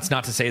 That's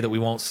not to say that we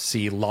won't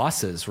see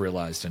losses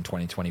realized in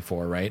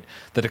 2024, right?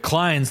 The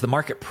declines, the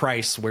market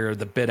price where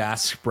the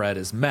bid-ask spread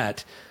is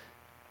met,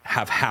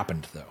 have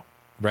happened though,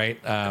 right?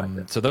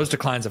 So those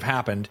declines have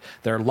happened.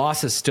 There are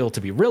losses still to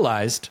be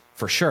realized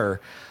for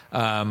sure.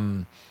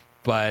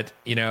 But,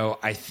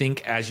 I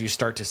think as you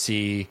start to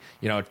see,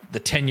 the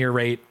 10-year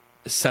rate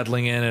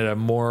settling in at a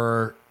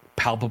more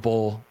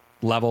palpable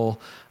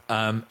level,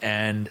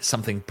 and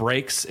something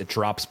breaks, it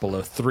drops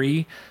below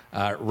 3,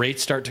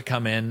 rates start to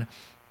come in.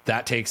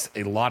 that takes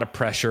a lot of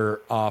pressure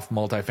off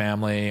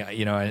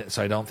multifamily,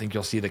 so I don't think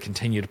you'll see the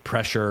continued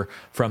pressure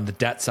from the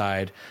debt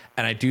side.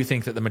 And I do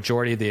think that the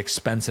majority of the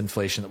expense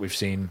inflation that we've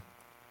seen,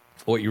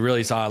 what you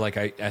really saw, like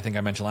I think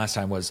I mentioned last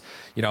time, was,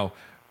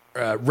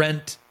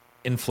 rent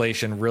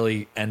inflation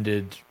really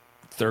ended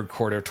third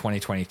quarter of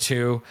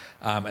 2022,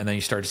 and then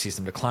you start to see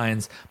some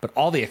declines. But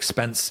all the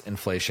expense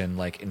inflation,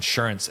 like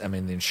insurance, the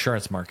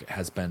insurance market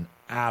has been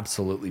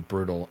absolutely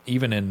brutal.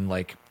 Even in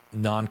like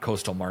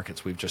non-coastal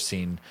markets, we've just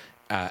seen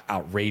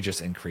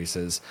outrageous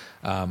increases.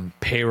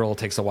 Payroll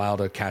takes a while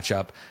to catch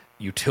up.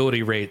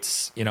 Utility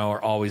rates,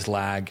 are always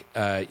lag.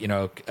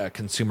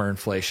 Consumer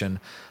inflation,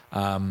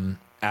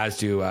 as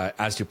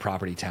do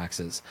property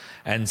taxes.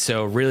 And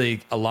so,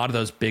 really, a lot of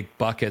those big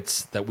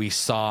buckets that we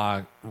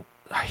saw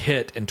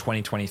hit in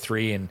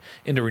 2023 and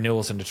into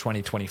renewals into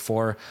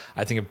 2024,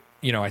 I think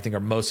are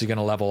mostly going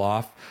to level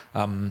off.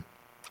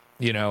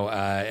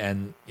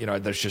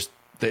 There's just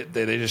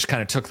they just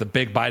kind of took the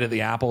big bite of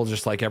the apple,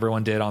 just like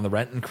everyone did on the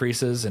rent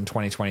increases in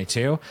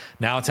 2022.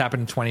 Now it's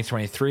happened in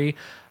 2023.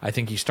 I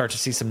think you start to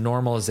see some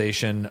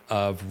normalization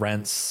of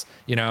rents,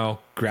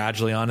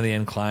 gradually onto the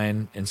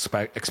incline,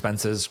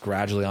 expenses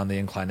gradually on the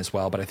incline as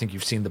well. But I think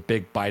you've seen the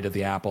big bite of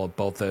the apple of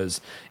both those,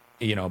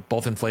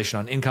 both inflation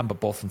on income, but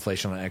both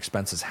inflation on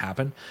expenses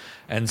happen.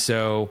 And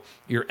so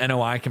your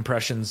NOI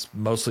compression's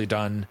mostly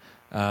done.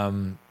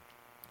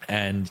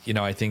 And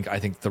I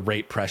think the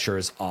rate pressure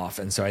is off,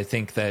 and so I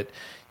think that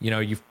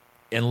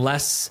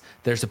unless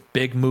there's a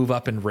big move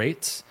up in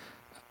rates,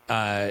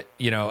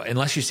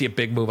 unless you see a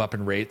big move up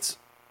in rates,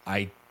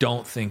 I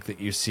don't think that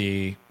you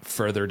see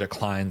further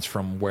declines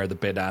from where the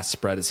bid-ask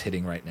spread is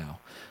hitting right now.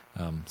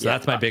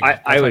 That's my big.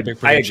 I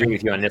agree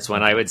with you on this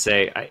one. I would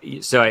say I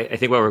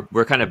think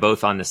we're kind of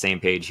both on the same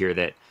page here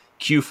that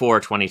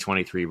Q4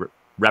 2023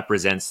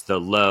 represents the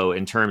low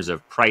in terms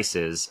of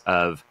prices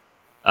of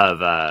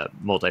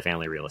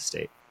multifamily real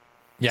estate.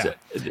 Yeah. So,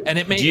 and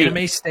it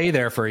may stay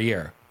there for a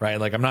year, right?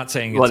 Like, I'm not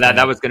saying,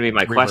 that was going to be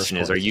my question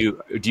is, do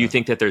you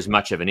think that there's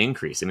much of an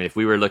increase? I mean, if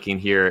we were looking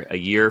here a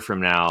year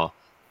from now,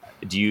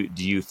 do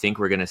you think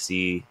we're going to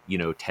see,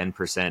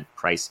 10%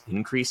 price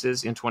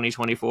increases in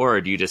 2024? Or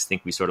do you just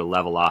think we sort of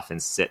level off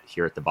and sit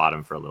here at the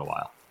bottom for a little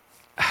while?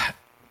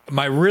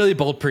 My really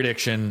bold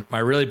prediction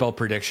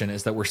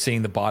is that we're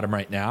seeing the bottom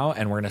right now,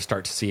 and we're going to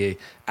start to see,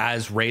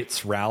 as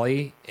rates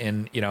rally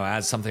and,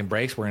 as something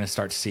breaks, we're going to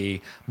start to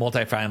see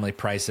multifamily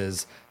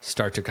prices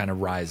start to kind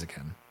of rise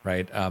again,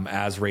 right?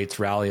 As rates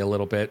rally a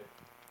little bit,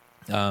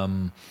 it's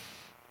going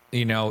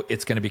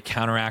to be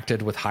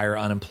counteracted with higher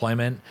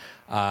unemployment,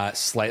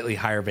 slightly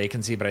higher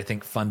vacancy, but I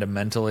think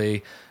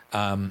fundamentally,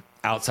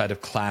 outside of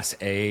Class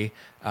A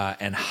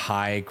and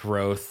high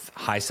growth,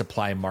 high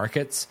supply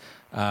markets,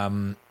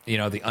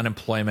 the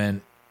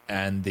unemployment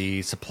and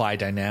the supply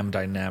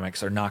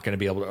dynamics are not going to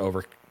be able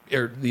to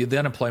the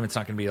unemployment's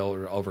not going to be able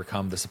to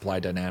overcome the supply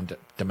demand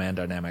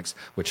dynamics,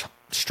 which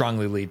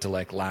strongly lead to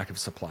like lack of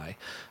supply.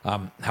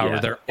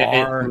 However,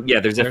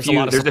 there's a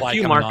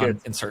few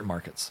markets in certain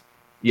markets.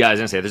 Yeah, I was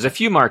going to say there's a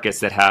few markets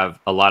that have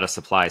a lot of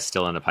supply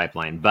still in the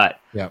pipeline, but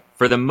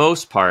for the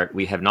most part,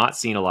 we have not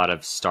seen a lot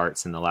of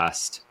starts in the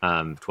last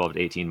 12 to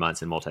 18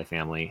 months in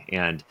multifamily,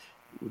 and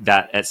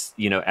that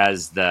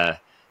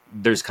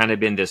there's kind of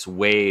been this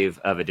wave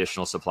of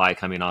additional supply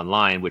coming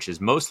online, which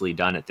is mostly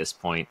done at this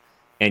point.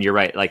 And you're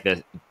right, like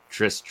the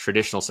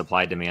traditional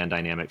supply demand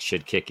dynamics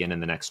should kick in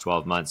the next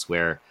 12 months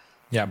where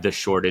the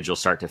shortage will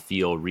start to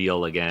feel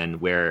real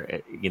again,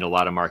 where, a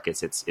lot of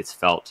markets, it's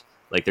felt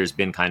like there's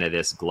been kind of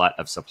this glut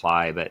of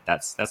supply, but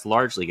that's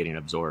largely getting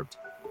absorbed.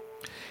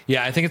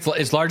 Yeah, I think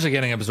it's largely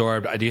getting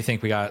absorbed. I do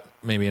think we got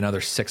maybe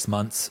another 6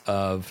 months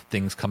of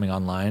things coming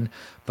online,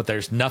 but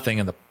there's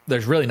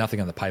really nothing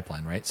in the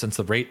pipeline, right? Since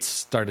the rates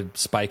started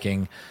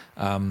spiking,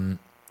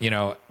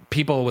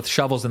 people with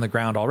shovels in the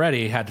ground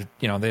already had to,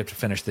 they have to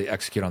finish the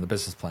execute on the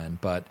business plan.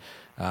 But,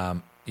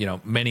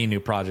 many new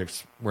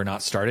projects were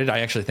not started. I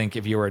actually think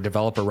if you were a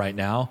developer right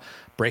now,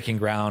 breaking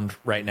ground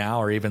right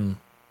now, or even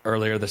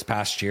earlier this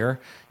past year,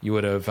 you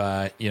would have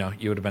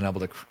been able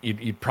to,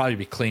 you'd probably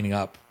be cleaning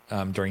up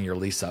during your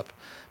lease up,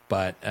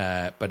 but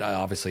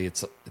obviously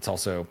it's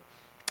also,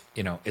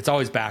 it's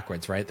always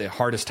backwards, right? The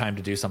hardest time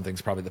to do something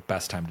is probably the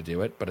best time to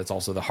do it, but it's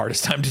also the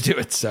hardest time to do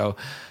it. So,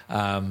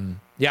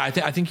 I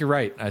think you're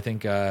right. I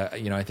think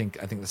I think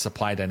the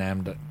supply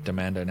demand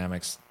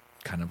dynamics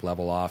kind of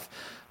level off,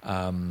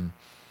 and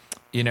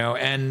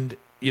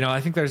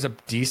I think there's a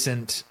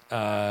decent,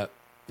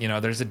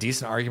 there's a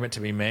decent argument to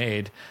be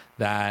made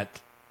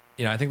that,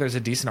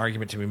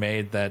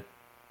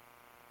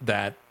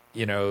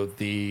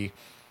 the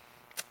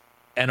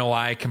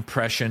NOI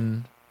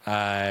compression,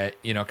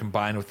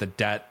 combined with the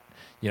debt,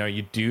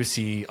 you do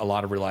see a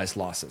lot of realized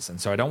losses. And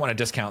so I don't want to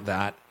discount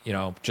that,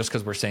 just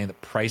because we're saying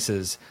that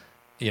prices,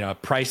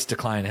 price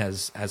decline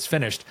has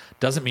finished,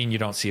 doesn't mean you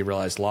don't see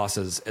realized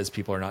losses as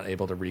people are not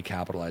able to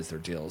recapitalize their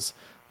deals.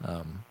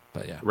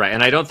 But yeah. Right.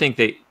 And I don't think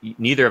that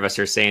neither of us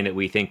are saying that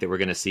we think that we're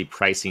going to see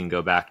pricing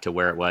go back to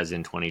where it was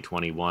in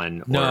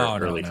 2021 or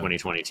early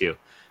 2022.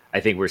 I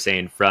think we're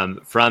saying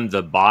from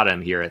the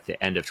bottom here at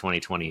the end of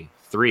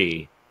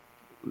 2023,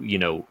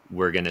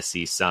 we're going to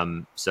see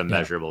some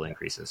measurable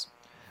increases.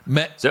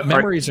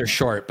 Memories are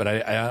short, but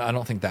I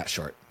don't think that's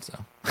short. So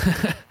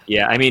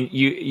yeah, I mean,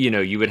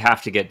 you would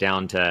have to get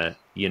down to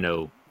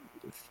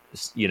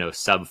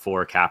sub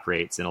 4 cap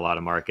rates in a lot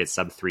of markets,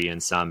 sub 3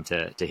 in some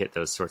to hit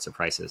those sorts of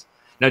prices.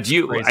 Now,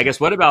 I guess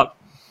what about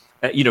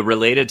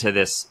related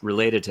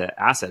to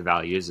asset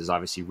values is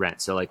obviously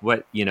rent. So like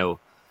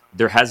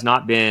there has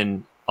not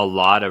been a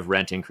lot of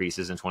rent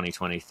increases in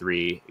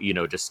 2023,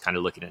 just kind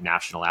of looking at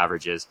national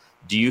averages.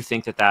 Do you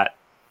think we're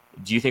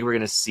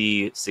going to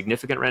see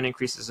significant rent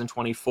increases in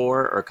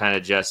 24 or kind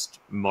of just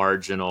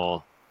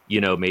marginal,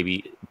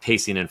 maybe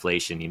pacing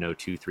inflation,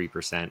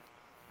 2-3%?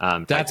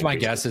 That's my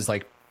guess is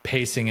like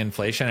pacing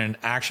inflation. And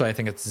actually, I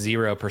think it's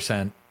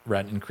 0%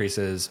 rent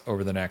increases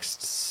over the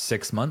next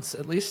 6 months,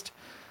 at least.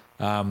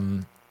 I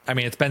mean,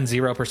 it's been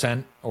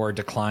 0% or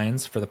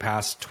declines for the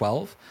past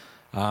 12.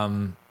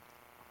 I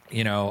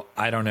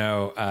don't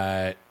know.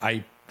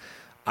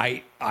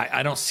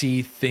 I don't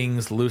see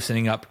things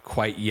loosening up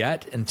quite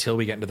yet until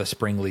we get into the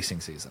spring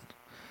leasing season.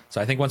 So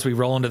I think once we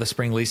roll into the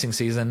spring leasing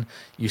season,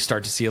 you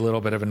start to see a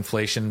little bit of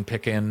inflation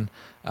pick in,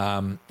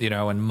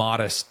 and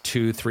modest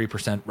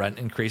 2-3% rent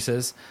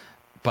increases,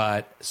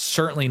 but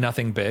certainly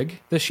nothing big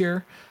this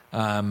year.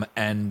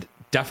 And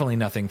definitely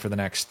nothing for the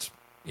next,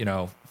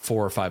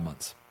 4 or 5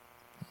 months.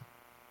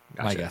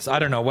 Gotcha. I guess. I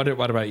don't know. What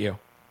about you?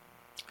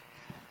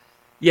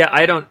 Yeah,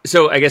 I don't.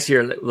 So I guess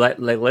here, let's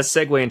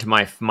segue into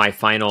my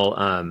final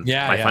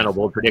final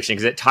bold prediction,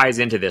 because it ties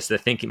into this.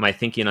 My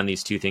thinking on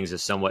these two things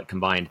is somewhat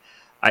combined.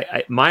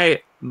 My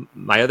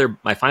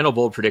final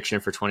bold prediction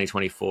for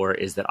 2024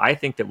 is that I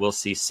think that we'll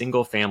see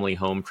single family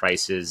home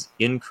prices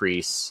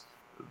increase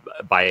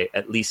by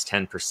at least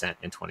 10%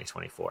 in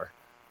 2024's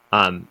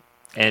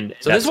And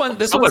so this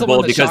one's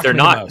bold because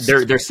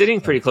they're sitting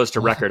pretty close to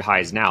record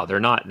highs now.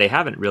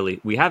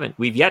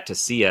 We've yet to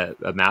see a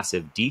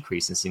massive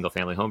decrease in single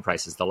family home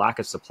prices. The lack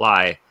of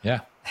supply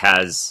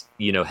has,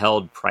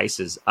 held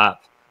prices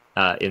up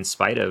in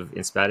spite of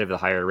the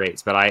higher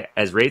rates. But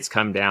as rates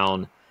come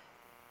down,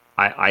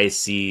 I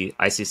see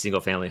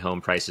single family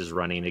home prices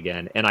running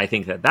again. And I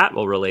think that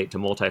will relate to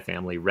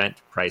multifamily rent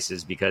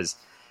prices because,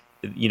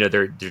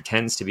 there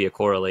tends to be a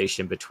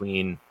correlation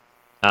between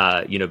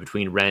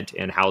rent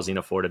and housing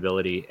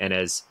affordability. And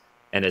as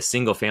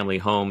single family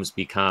homes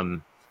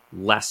become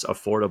less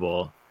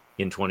affordable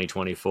in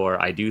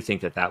 2024, I do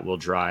think that will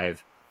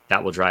drive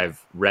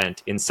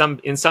rent in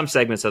some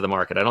segments of the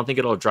market. I don't think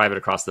it'll drive it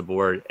across the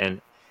board.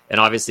 And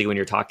obviously when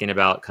you're talking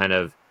about kind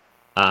of,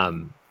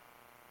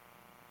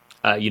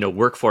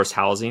 workforce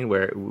housing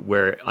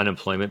where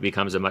unemployment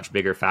becomes a much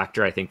bigger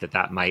factor, I think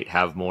that might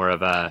have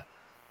that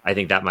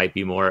might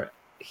be more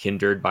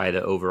hindered by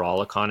the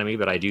overall economy.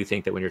 But I do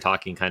think that when you're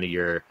talking kind of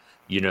your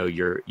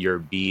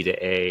B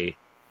to A,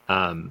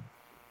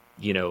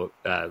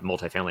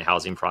 multifamily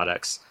housing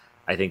products,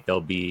 I think they'll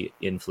be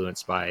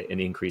influenced by an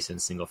increase in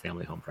single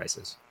family home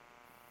prices.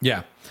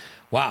 Yeah.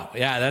 Wow.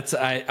 Yeah. That's,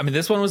 I mean,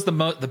 this one was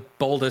the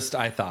boldest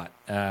I thought,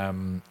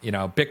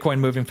 Bitcoin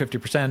moving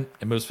 50%,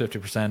 it moves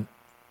 50%.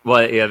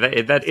 Well, yeah,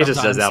 it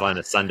just does that on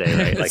a Sunday,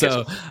 right? Like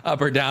so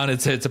up or down,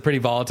 it's a pretty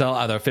volatile.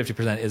 Although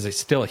 50% is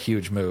still a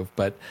huge move,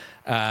 but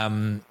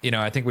I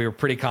think we were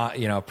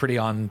pretty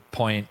on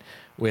point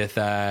with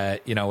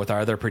with our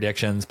other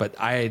predictions. But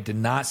I did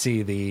not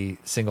see the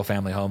single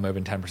family home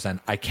moving 10%.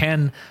 I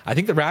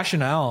think the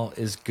rationale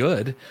is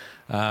good.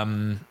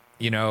 Certainly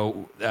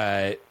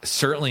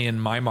in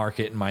my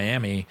market in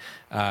Miami,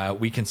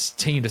 we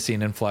continue to see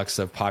an influx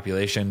of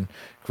population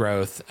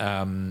growth.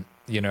 And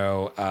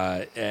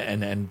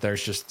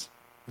there's just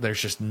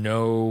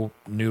no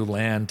new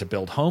land to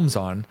build homes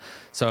on.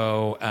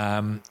 So,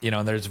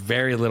 there's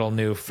very little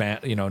new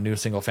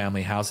single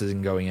family houses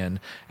going in.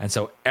 And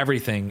so every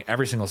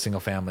single single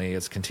family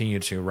has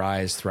continued to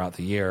rise throughout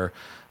the year.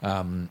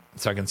 So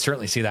I can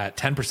certainly see that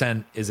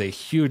 10% is a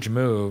huge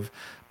move,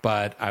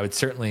 but I would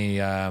certainly,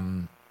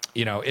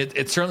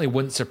 it certainly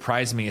wouldn't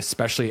surprise me,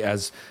 especially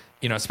as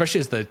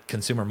the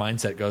consumer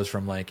mindset goes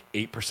from like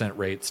 8%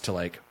 rates to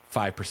like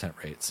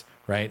 5% rates.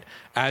 Right.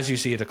 As you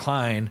see a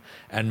decline,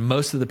 and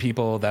most of the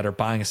people that are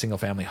buying a single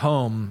family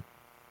home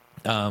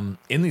in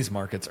these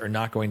markets are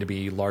not going to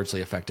be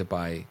largely affected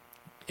by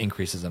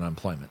increases in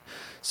unemployment.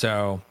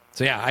 So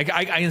yeah, I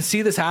can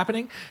see this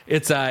happening.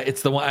 It's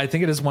the one, I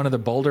think it is one of the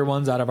bolder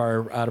ones out of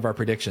our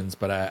predictions,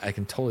 but I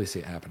can totally see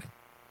it happening.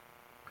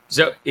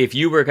 So if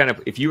you were going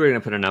to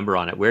put a number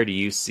on it, where do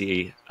you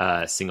see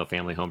single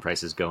family home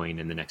prices going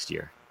in the next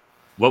year?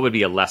 What would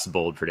be a less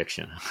bold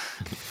prediction?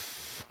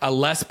 A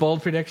less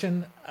bold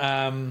prediction.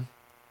 I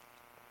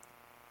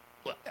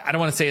don't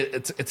want to say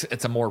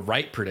it's a more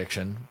right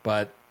prediction,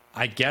 but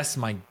I guess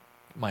my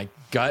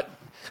gut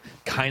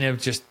kind of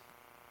just,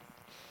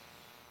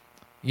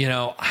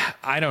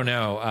 I don't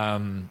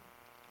know.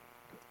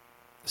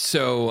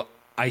 So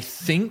I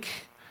think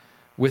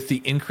with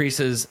the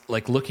increases,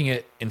 like looking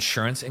at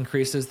insurance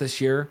increases this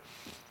year,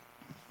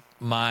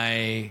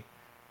 my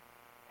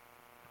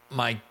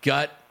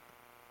gut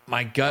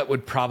my gut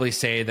would probably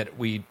say that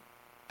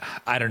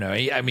I don't know.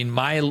 I mean,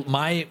 my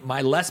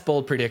less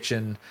bold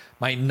prediction,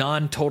 my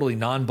totally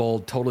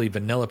non-bold, totally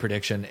vanilla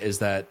prediction is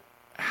that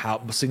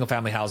single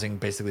family housing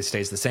basically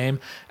stays the same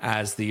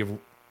as the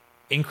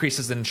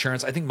increases in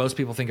insurance. I think most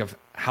people think of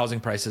housing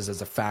prices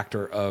as a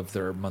factor of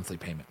their monthly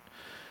payment.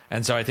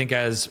 And so I think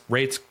as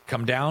rates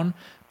come down,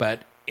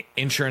 but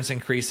insurance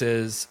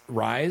increases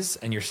rise,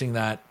 and you're seeing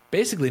that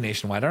basically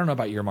nationwide. I don't know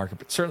about your market,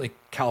 but certainly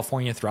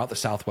California, throughout the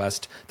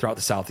Southwest, throughout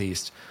the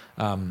Southeast.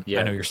 I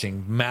know you're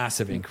seeing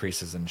massive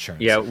increases in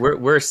insurance. Yeah,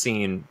 we're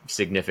seeing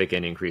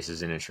significant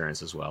increases in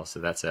insurance as well.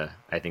 So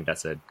I think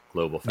that's a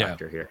global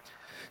factor here.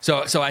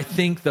 So I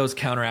think those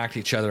counteract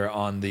each other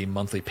on the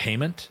monthly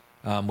payment,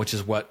 which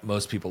is what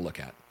most people look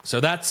at. So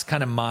that's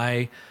kind of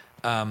my,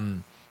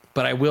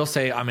 but I will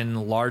say I'm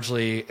in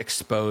largely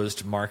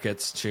exposed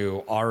markets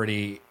to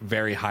already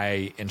very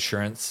high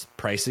insurance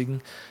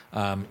pricing.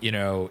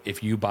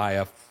 If you buy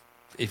a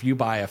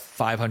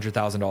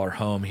 $500,000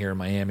 home here in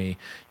Miami,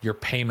 your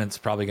payment's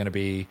probably going to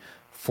be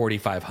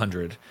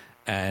 $4,500,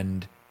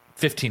 and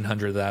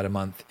 $1,500 of that a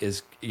month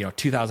is,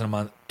 $2,000 a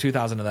month.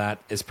 $2,000 of that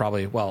is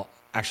probably, well,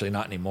 actually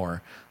not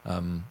anymore.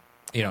 Actually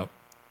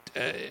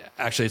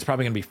it's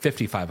probably going to be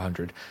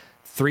 $5,500.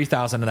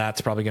 $3,000 of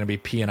that's probably going to be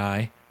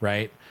P&I,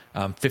 right?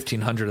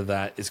 $1,500 of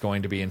that is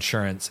going to be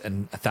insurance,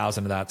 and $1,000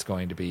 of that's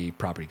going to be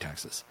property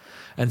taxes.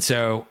 And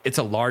so it's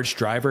a large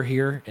driver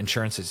here.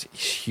 Insurance is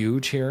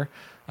huge here.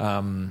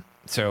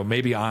 So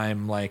maybe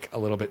I'm like a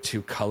little bit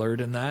too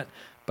colored in that,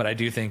 but I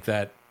do think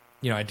that,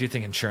 I do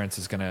think insurance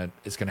is going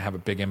to have a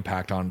big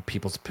impact on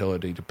people's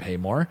ability to pay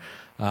more.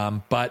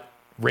 But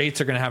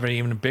rates are going to have an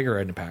even bigger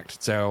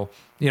impact. So,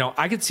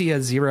 I could see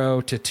a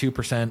 0 to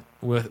 2%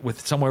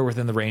 with somewhere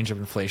within the range of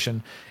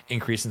inflation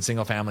increase in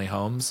single family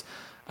homes.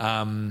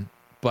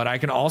 But I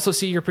can also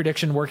see your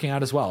prediction working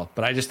out as well.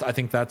 But I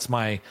think that's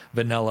my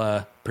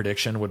vanilla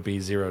prediction would be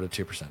 0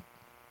 to 2%.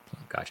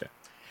 Gotcha.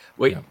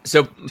 Wait,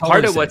 so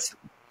part of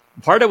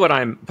what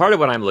I'm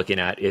looking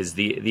at is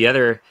the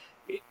other.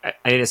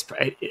 I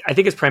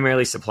think it's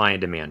primarily supply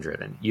and demand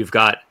driven. You've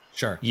got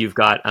right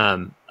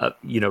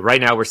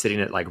now we're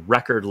sitting at like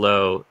record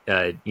low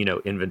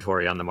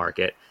inventory on the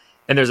market,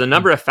 and there's a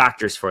number of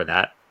factors for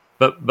that.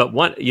 But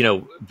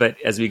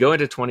as we go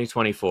into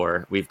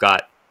 2024, we've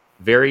got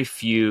very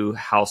few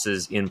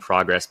houses in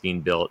progress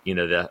being built.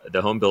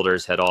 The home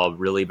builders had all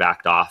really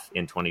backed off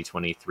in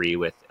 2023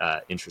 with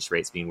interest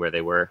rates being where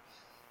they were.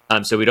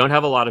 So we don't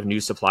have a lot of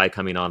new supply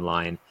coming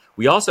online.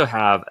 We also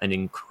have an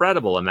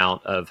incredible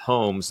amount of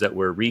homes that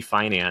were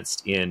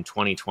refinanced in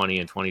 2020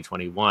 and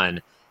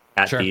 2021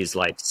 at these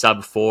like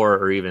sub 4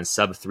 or even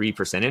sub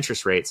 3%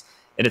 interest rates.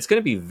 And it's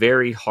going to be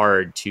very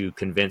hard to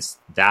convince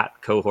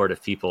that cohort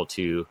of people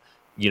to,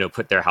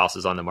 put their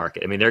houses on the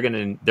market. I mean, they're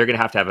going to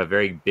have a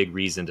very big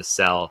reason to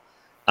sell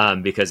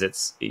because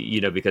it's,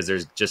 because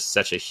there's just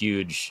such a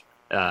huge,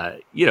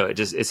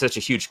 it's such a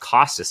huge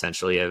cost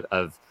essentially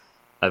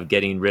of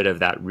getting rid of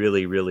that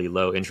really, really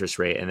low interest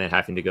rate and then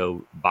having to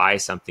go buy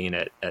something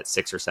at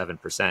 6 or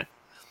 7%.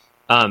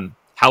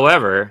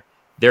 However,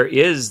 there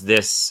is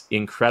this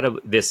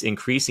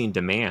increasing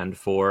demand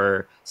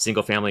for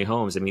single family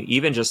homes. I mean,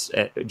 even just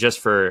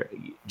due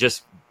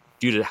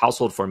to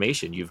household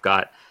formation, you've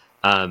got,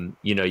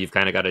 you've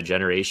kind of got a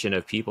generation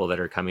of people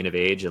that are coming of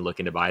age and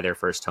looking to buy their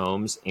first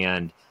homes,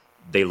 and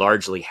they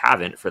largely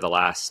haven't for the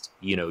last,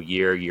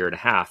 year and a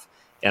half.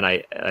 And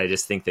I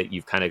just think that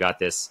you've kind of got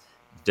this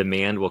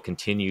demand will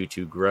continue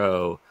to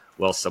grow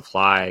while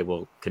supply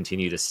will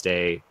continue to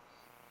stay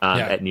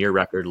at near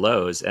record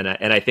lows. And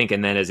I think,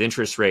 and then as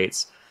interest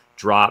rates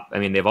drop, I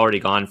mean, they've already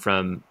gone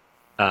from,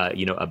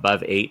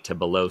 above 8 to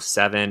below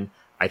 7.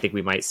 I think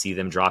we might see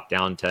them drop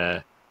down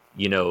to,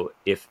 to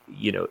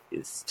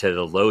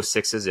the low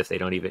 6s if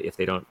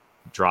they don't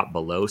drop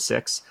below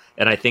 6.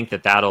 And I think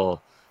that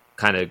that'll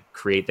kind of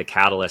create the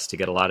catalyst to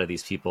get a lot of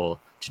these people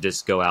to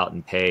just go out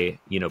and pay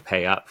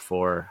up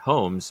for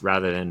homes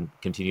rather than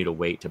continue to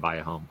wait to buy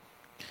a home.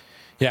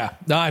 Yeah,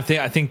 no, I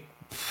think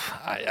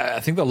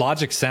the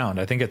logic's sound.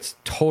 I think it's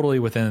totally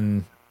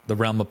within the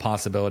realm of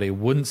possibility.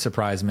 Wouldn't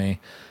surprise me.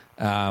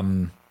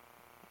 It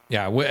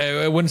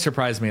wouldn't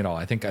surprise me at all.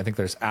 I think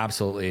there's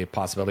absolutely a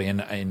possibility.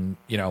 And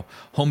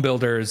home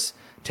builders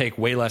take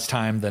way less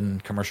time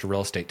than commercial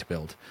real estate to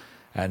build.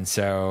 And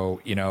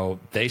so,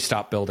 they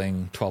stopped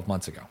building 12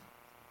 months ago.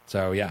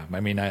 So yeah,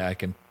 I mean, I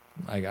think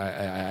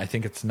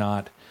it's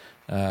not,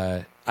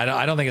 I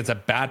don't think it's a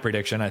bad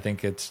prediction. I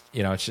think it's,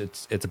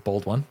 it's a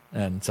bold one.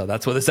 And so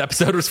that's what this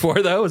episode was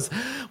for, though,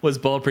 was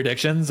bold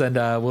predictions. And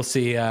we'll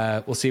see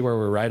where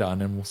we're right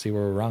on, and we'll see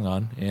where we're wrong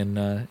on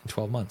in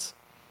 12 months.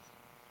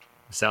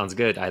 Sounds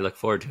good. I look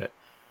forward to it.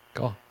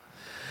 Cool.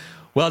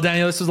 Well,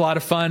 Daniel, this was a lot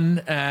of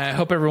fun. I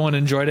hope everyone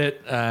enjoyed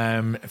it.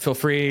 Feel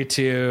free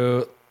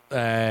to,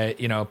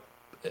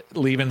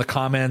 leave in the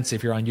comments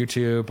if you're on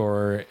YouTube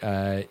or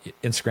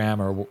Instagram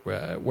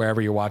or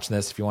wherever you're watching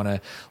this. If you want to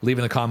leave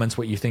in the comments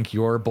what you think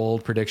your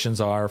bold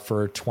predictions are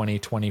for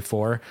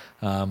 2024,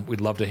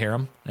 we'd love to hear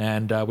them.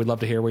 And we'd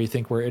love to hear where you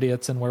think we're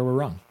idiots and where we're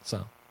wrong.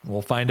 So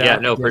We'll find out. Yeah,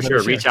 no, for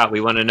sure. Reach out.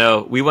 We want to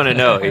know. We want to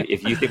know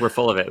if you think we're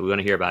full of it. We want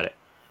to hear about it.